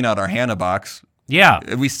promising to clean out our Hannah box.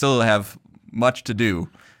 Yeah. We still have much to do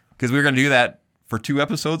because we were going to do that for 2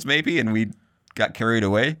 episodes maybe, and we got carried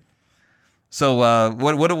away. So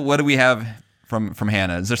what do we have from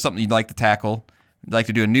Hannah? Is there something you'd like to tackle? You'd like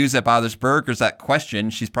to do a news that bothers Berg, or is that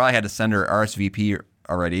question? She's probably had to send her RSVP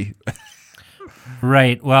already.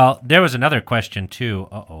 Right. Well, there was another question too.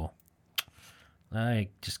 Uh-oh. I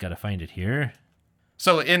just got to find it here.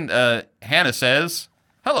 So Hannah says,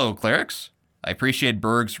 "Hello, clerics. I appreciate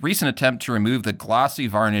Berg's recent attempt to remove the glossy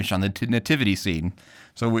varnish on the nativity scene."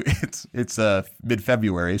 So it's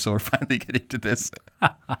mid-February, so we're finally getting to this.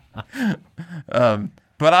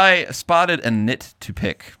 But I spotted a nit to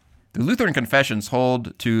pick. The Lutheran confessions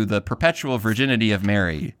hold to the perpetual virginity of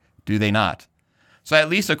Mary, do they not? So at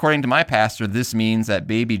least according to my pastor, this means that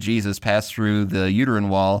baby Jesus passed through the uterine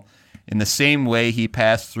wall in the same way he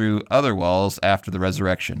passed through other walls after the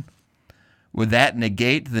resurrection. Would that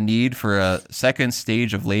negate the need for a second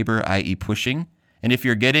stage of labor, i.e. pushing? And if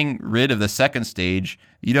you're getting rid of the second stage,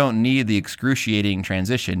 you don't need the excruciating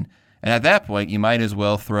transition. And at that point, you might as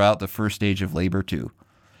well throw out the first stage of labor too.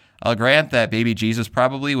 I'll grant that baby Jesus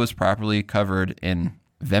probably was properly covered in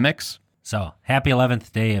Vemix. So, happy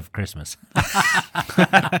 11th day of Christmas.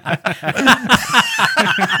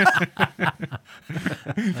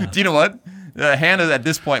 Do you know what? Hannah at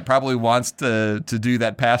this point probably wants to do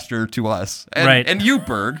that pastor to us. And, Right. And you,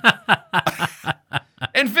 Berg.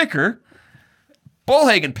 And Vicar.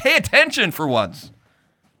 Bullhagen, pay attention for once.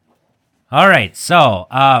 All right. So,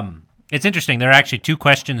 it's interesting. There are actually 2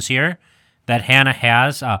 questions here that Hannah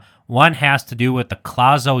has. One has to do with the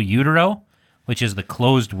clauso utero, which is the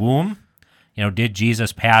closed womb. did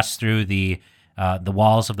Jesus pass through the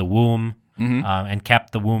walls of the womb and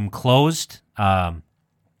kept the womb closed? And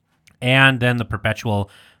then the perpetual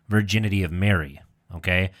virginity of Mary.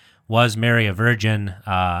 Okay, was Mary a virgin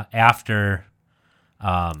after?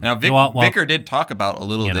 Now, Vicar did talk about a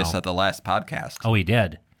little of this at the last podcast. Oh, he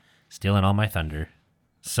did, stealing all my thunder.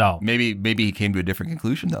 So maybe he came to a different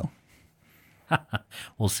conclusion though.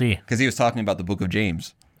 We'll see. Because he was talking about the book of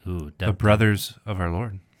James. Ooh, the brothers of our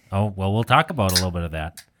Lord. Oh, well, we'll talk about a little bit of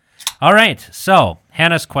that. All right, so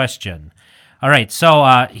Hannah's question. All right,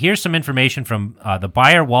 so here's some information from the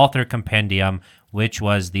Beyer-Walther Compendium, which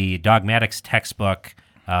was the dogmatics textbook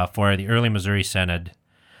for the early Missouri Synod.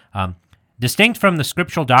 Distinct from the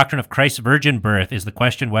scriptural doctrine of Christ's virgin birth is the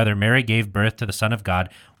question whether Mary gave birth to the Son of God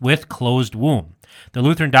with closed womb. The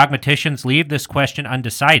Lutheran dogmaticians leave this question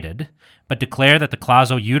undecided, but declare that the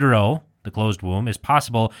clauso utero, the closed womb, is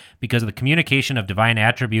possible because of the communication of divine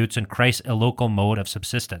attributes and Christ's illocal mode of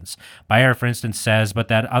subsistence. Beyer, for instance, says, but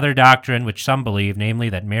that other doctrine which some believe, namely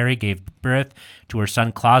that Mary gave birth to her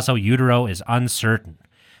son clauso utero, is uncertain.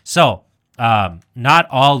 So, not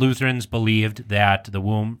all Lutherans believed that the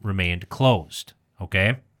womb remained closed,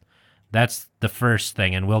 okay? That's the first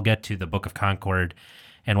thing, and we'll get to the Book of Concord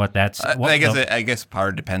and what that's... I guess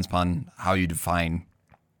part depends upon how you define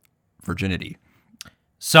virginity.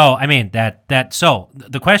 So, I mean, so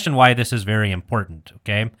the question why this is very important,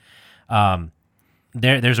 okay?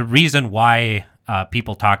 There's a reason why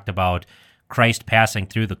people talked about Christ passing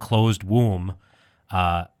through the closed womb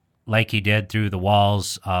like he did through the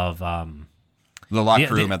walls of... the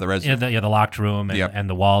locked room at the residence. The locked room and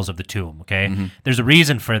the walls of the tomb, okay? Mm-hmm. There's a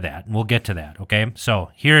reason for that, and we'll get to that, okay?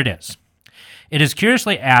 So, here it is. It is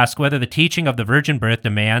curiously asked whether the teaching of the virgin birth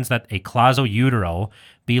demands that a clauso utero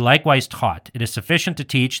be likewise taught. It is sufficient to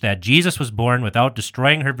teach that Jesus was born without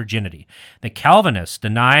destroying her virginity. The Calvinists,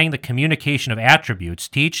 denying the communication of attributes,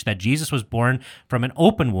 teach that Jesus was born from an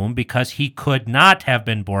open womb because he could not have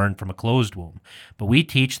been born from a closed womb. But we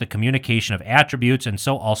teach the communication of attributes and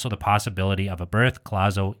so also the possibility of a birth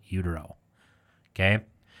clauso utero. Okay?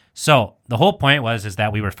 So the whole point is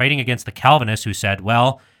that we were fighting against the Calvinists who said,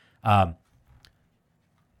 well,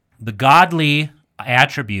 the godly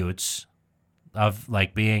attributes of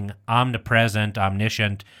like being omnipresent,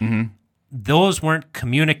 omniscient, those weren't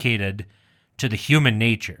communicated to the human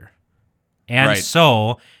nature. And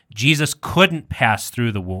so Jesus couldn't pass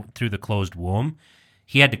through the closed womb.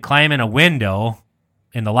 He had to climb in a window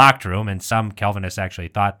in the locked room, and some Calvinists actually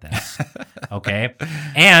thought this. Okay?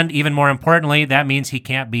 And even more importantly, that means he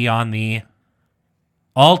can't be on the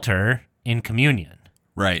altar in communion.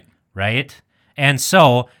 Right. Right? And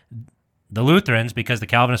so the Lutherans, because the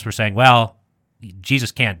Calvinists were saying, well,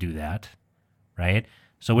 Jesus can't do that, right?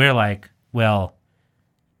 So we're like, well,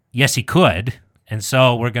 yes, he could. And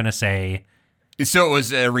so we're going to say... So it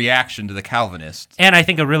was a reaction to the Calvinists. And I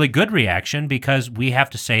think a really good reaction, because we have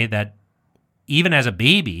to say that even as a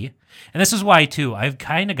baby, and this is why, too, I've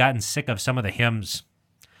kind of gotten sick of some of the hymns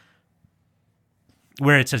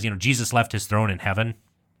where it says, Jesus left his throne in heaven,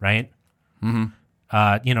 right? Mm-hmm.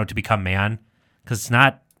 To become man, because it's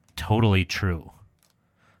not totally true.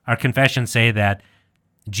 Our confessions say that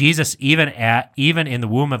Jesus, even in the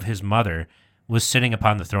womb of his mother, was sitting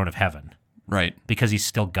upon the throne of heaven. Right. Because he's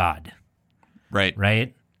still God. Right.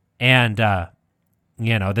 Right? And,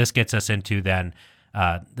 this gets us into then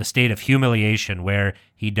the state of humiliation where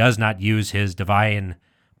he does not use his divine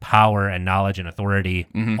power and knowledge and authority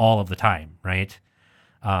all of the time, right?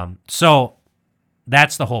 So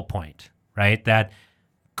that's the whole point, right? That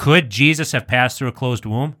could Jesus have passed through a closed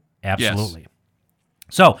womb? Absolutely. Yes.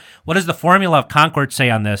 So, what does the Formula of Concord say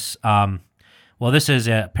on this? This is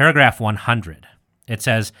paragraph 100. It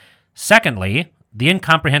says, secondly, the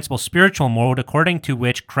incomprehensible spiritual mode according to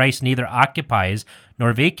which Christ neither occupies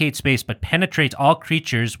nor vacates space but penetrates all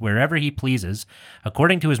creatures wherever he pleases,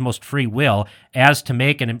 according to his most free will, as to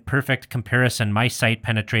make an imperfect comparison, my sight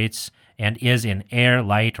penetrates and is in air,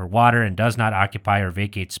 light, or water, and does not occupy or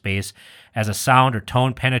vacate space, as a sound or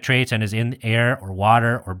tone penetrates and is in air or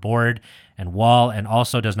water or board and wall, and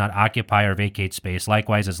also does not occupy or vacate space.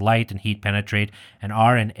 Likewise, as light and heat penetrate and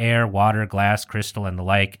are in air, water, glass, crystal, and the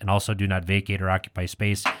like, and also do not vacate or occupy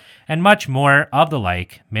space, and much more of the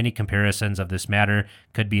like. Many comparisons of this matter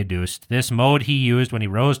could be adduced. This mode he used when he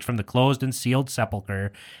rose from the closed and sealed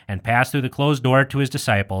sepulchre, and passed through the closed door to his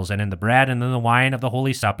disciples, and in the bread and in the wine of the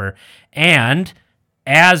Holy Supper, and,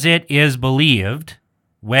 as it is believed,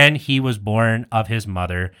 when he was born of his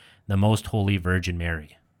mother, the most holy Virgin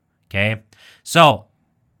Mary. Okay? So,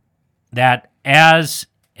 that as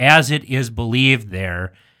it is believed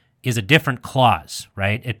there is a different clause,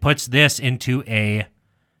 right? It puts this into a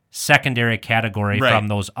secondary category Right. from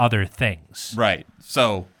those other things. Right.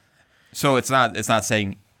 So it's not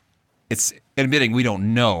saying, it's admitting we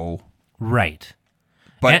don't know, Right.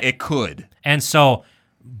 but And- it could. And so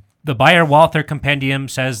the Beyer-Walther Compendium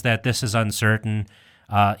says that this is uncertain.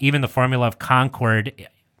 Even the Formula of Concord,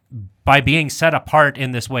 by being set apart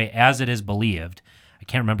in this way as it is believed, I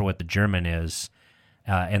can't remember what the German is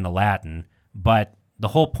in the Latin, but the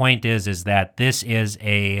whole point is that this is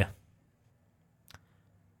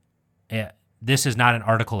this is not an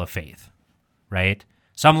article of faith, right?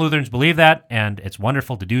 Some Lutherans believe that, and it's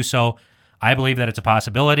wonderful to do so. I believe that it's a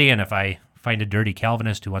possibility, and if I find a dirty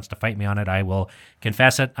Calvinist who wants to fight me on it, I will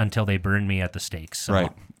confess it until they burn me at the stakes. So,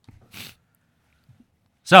 Right.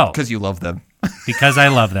 So, Because you love them. because I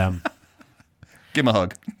love them. Give them a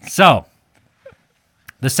hug. So,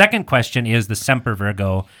 the second question is the Semper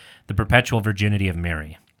Virgo, the perpetual virginity of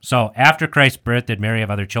Mary. So, after Christ's birth, did Mary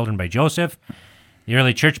have other children by Joseph? The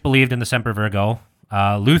early church believed in the Semper Virgo.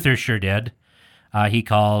 Luther sure did. He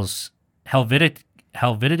calls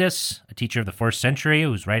Helvidius, a teacher of the 4th century,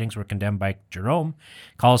 whose writings were condemned by Jerome,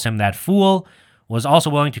 calls him that fool, was also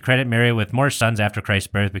willing to credit Mary with more sons after Christ's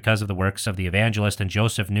birth because of the works of the evangelist, and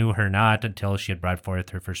Joseph knew her not until she had brought forth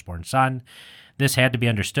her firstborn son. This had to be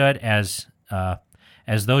understood as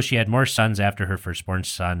though she had more sons after her firstborn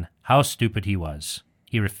son. How stupid he was.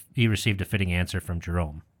 He received a fitting answer from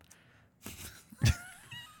Jerome.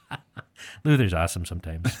 Luther's awesome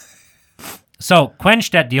sometimes. So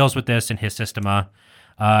Quenstedt deals with this in his Systema.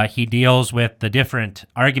 He deals with the different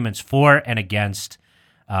arguments for and against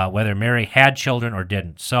whether Mary had children or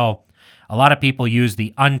didn't. So a lot of people use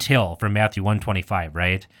the until from Matthew 1:25,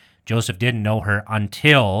 right? Joseph didn't know her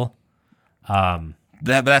until. But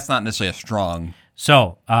that's not necessarily a strong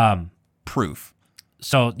So proof.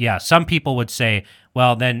 So yeah, some people would say,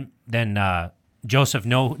 well, then Joseph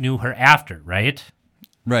knew her after, right?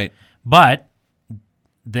 Right. But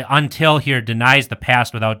the until here denies the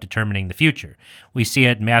past without determining the future. We see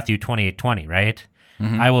it in Matthew 28:20, right?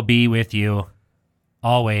 I will be with you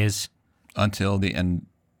always. Until the end.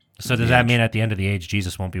 So does that mean at the end of the age,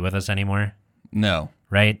 Jesus won't be with us anymore? No.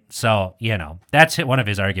 Right? So, that's one of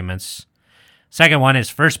his arguments. Second one is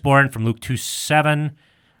firstborn from Luke 2:7.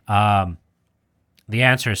 The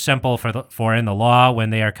answer is simple. For in the law, when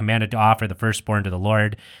they are commanded to offer the firstborn to the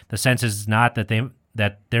Lord, the sense is not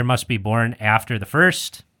that there must be born after the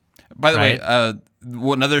first. By the Right. way,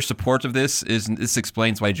 another support of this is this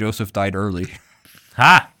explains why Joseph died early.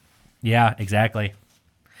 Ha! Yeah, exactly.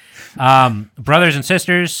 Brothers and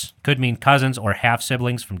sisters could mean cousins or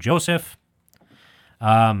half-siblings from Joseph.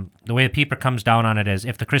 The way the Pieper comes down on it is,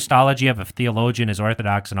 if the Christology of a theologian is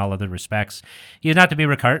orthodox in all other respects, he is not to be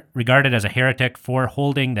regarded as a heretic for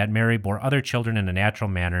holding that Mary bore other children in a natural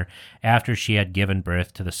manner after she had given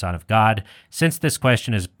birth to the Son of God. Since this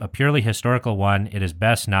question is a purely historical one, it is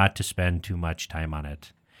best not to spend too much time on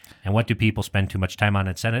it. And what do people spend too much time on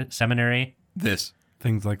at seminary? This.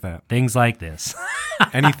 Things like that. Things like this.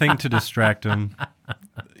 Anything to distract them.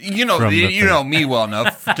 You know, From the you know me well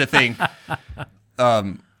enough to think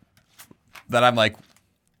that I'm like,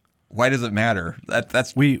 why does it matter?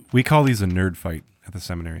 That's We call these a nerd fight at the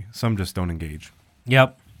seminary. Some just don't engage.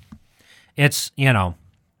 Yep. It's,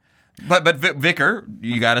 But Vicar,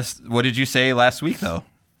 you got us. What did you say last week though?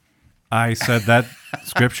 I said that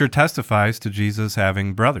Scripture testifies to Jesus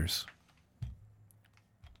having brothers.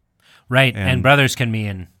 right. And And- brothers can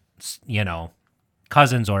mean,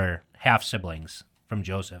 cousins or half siblings from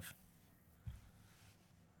Joseph.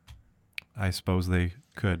 I suppose they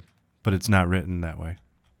could, but it's not written that way.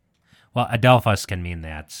 Well, Adelphus can mean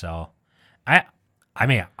that. So I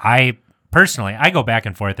personally, I go back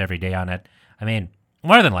and forth every day on it. I mean,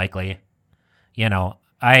 more than likely, it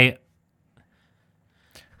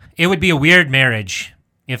would be a weird marriage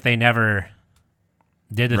if they never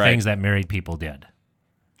did the Right. things that married people did.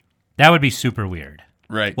 That would be super weird.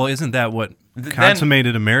 Right. Well, isn't that what Then-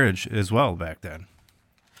 consummated a marriage as well back then?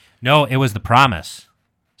 No, it was the promise.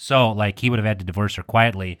 So, he would have had to divorce her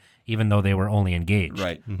quietly, even though they were only engaged.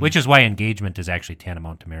 Right. Which is why engagement is actually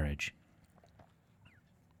tantamount to marriage.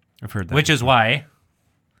 I've heard that. Which is why you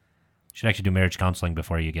should actually do marriage counseling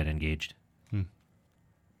before you get engaged.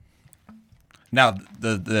 Now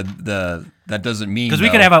the that doesn't mean Because we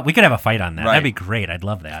could have a fight on that. Right. That'd be great. I'd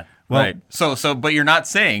love that. Well- right. So but you're not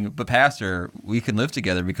saying, but Pastor, we can live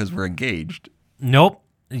together because we're engaged. Nope,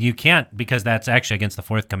 you can't, because that's actually against the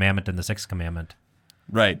 4th commandment and the 6th commandment.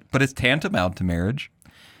 Right. But it's tantamount to marriage.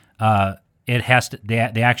 It has to. They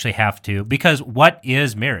actually have to, because what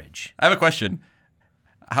is marriage? I have a question.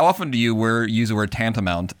 How often do you use the word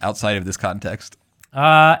tantamount outside of this context?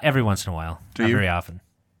 Every once in a while, not you? very often.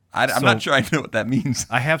 I'm not sure I know what that means.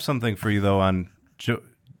 I have something for you though on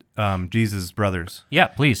Jesus' brothers. Yeah,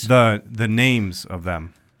 please. The names of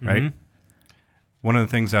them, right? Mm-hmm. One of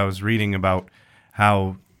the things I was reading about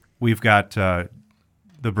how we've got the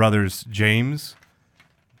brothers James,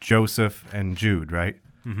 Joseph, and Jude, right?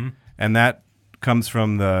 Mm-hmm. And that comes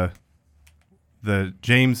from the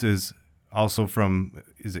James is also from,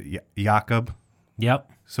 is it Jacob?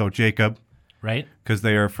 Yep. So Jacob, Right. because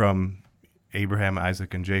they are from Abraham,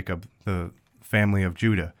 Isaac, and Jacob, the family of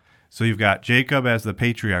Judah. So you've got Jacob as the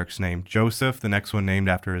patriarch's name, Joseph, the next one named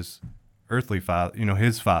after his earthly father,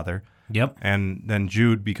 his father, Yep. and then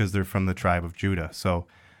Jude because they're from the tribe of Judah. So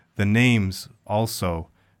the names also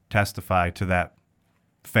testify to that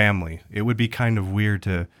family. It would be kind of weird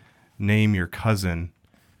to name your cousin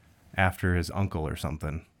after his uncle or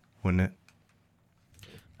something, wouldn't it?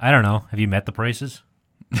 I don't know. Have you met the Prices?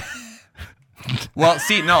 Well,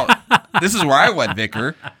 see, no, this is where I went,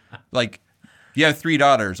 Vicar. Like, you have 3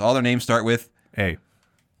 daughters. All their names start with A.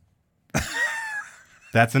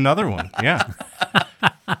 That's another one. Yeah.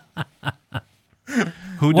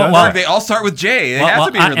 Who does well, that? They all start with J. They have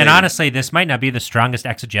to be related. And honestly, this might not be the strongest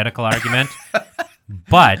exegetical argument,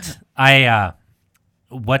 but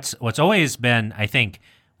what's always been, I think,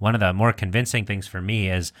 one of the more convincing things for me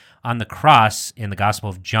is on the cross in the Gospel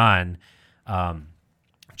of John,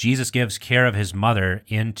 Jesus gives care of his mother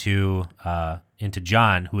into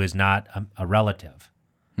John, who is not a relative.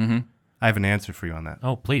 I have an answer for you on that.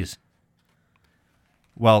 Oh, please.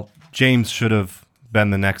 Well, James should have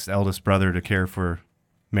been the next eldest brother to care for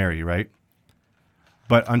Mary, right?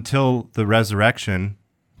 But until the resurrection,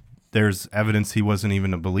 there's evidence he wasn't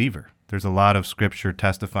even a believer. There's a lot of scripture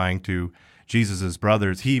testifying to Jesus'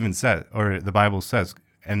 brothers. He even said, or the Bible says,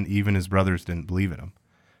 and even his brothers didn't believe in him.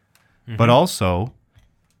 Mm-hmm. But also,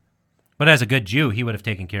 But as a good Jew, he would have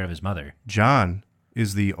taken care of his mother. John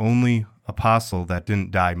is the only apostle that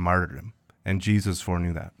didn't die martyrdom, and Jesus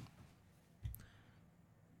foreknew that.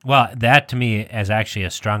 Well, that to me is actually a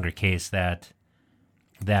stronger case that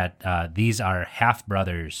these are half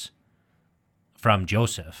brothers from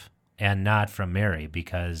Joseph and not from Mary,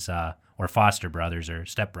 because or foster brothers or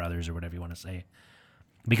step brothers or whatever you want to say,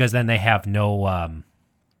 because then they have no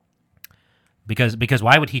because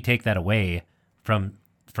why would he take that away from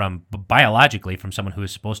biologically from someone who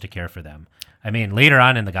is supposed to care for them? I mean, later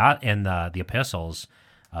on in the epistles,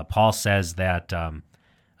 Paul says that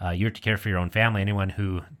you're to care for your own family. Anyone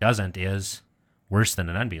who doesn't is worse than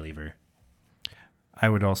an unbeliever. I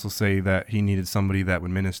would also say that he needed somebody that would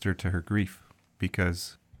minister to her grief,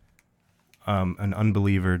 because an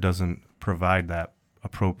unbeliever doesn't provide that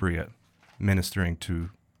appropriate ministering to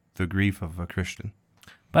the grief of a Christian.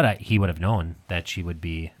 But he would have known that she would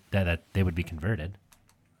be that they would be converted,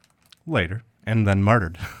 Later, and then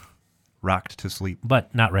martyred, rocked to sleep.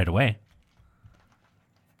 but not right away,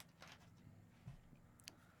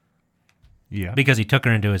 Yeah. because he took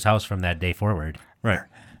her into his house from that day forward. Right.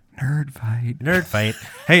 Nerd fight. Nerd fight.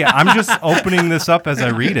 Hey, I'm just opening this up as I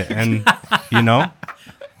read it, and,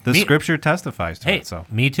 the Me- scripture testifies to Hey, it, so,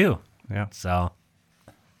 me too. yeah. So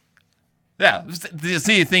Yeah.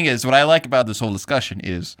 The thing is, what I like about this whole discussion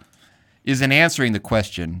is in answering the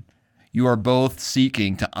question, you are both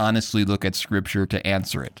seeking to honestly look at Scripture to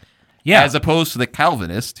answer it. yeah, As opposed to the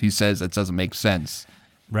Calvinist who says it doesn't make sense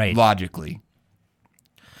right, logically.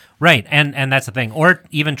 right, and that's the thing, or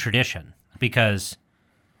even tradition, because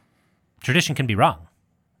tradition can be wrong.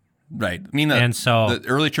 Right. I mean, And so- the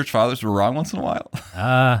early church fathers were wrong once in a while.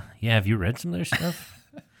 Yeah, have you read some of their stuff?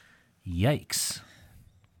 Yikes.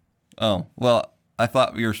 Oh, well, I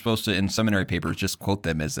thought we were supposed to, in seminary papers, just quote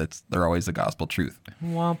them as they're always the gospel truth.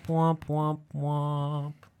 Womp, womp, womp,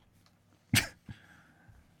 womp.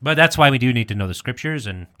 But that's why we do need to know the scriptures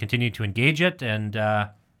and continue to engage it. And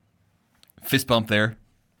Fist bump there.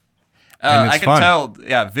 And it's I can fun. tell,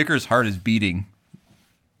 Vicar's heart is beating.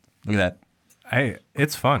 Look at that. Hey,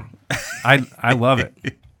 it's fun. I love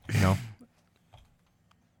it.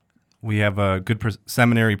 We have a good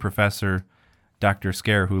seminary professor, Dr.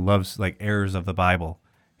 Scare, who loves errors of the Bible.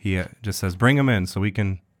 He just says, bring them in so we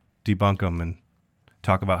can debunk them and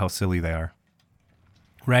talk about how silly they are.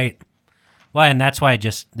 right. Well, and that's why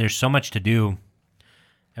there's so much to do.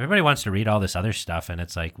 Everybody wants to read all this other stuff, and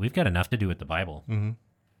it's like, we've got enough to do with the Bible. Mm-hmm.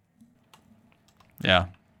 Yeah.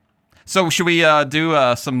 So should we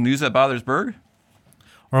do some news that bothers Berg?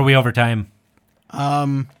 Or are we over time?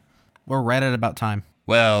 We're right at about time.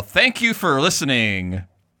 Well, thank you for listening.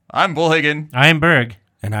 I'm Bullhagen, I'm Berg.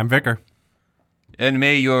 And I'm Vicar. and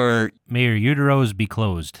may your May your uteros be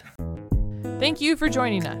closed. Thank you for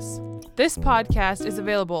joining us. This podcast is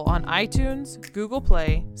available on iTunes, Google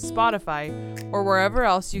Play, Spotify, or wherever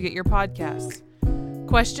else you get your podcasts.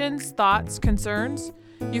 Questions, thoughts, concerns?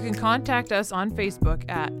 You can contact us on Facebook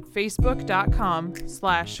at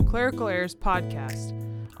facebook.com/Clerical Errors Podcast,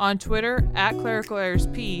 on Twitter at Clerical Errors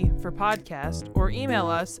P for podcast, or email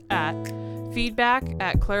us at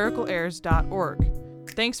feedback@clericalerrors.org.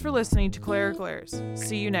 Thanks for listening to Clerical Errors.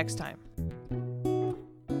 See you next time.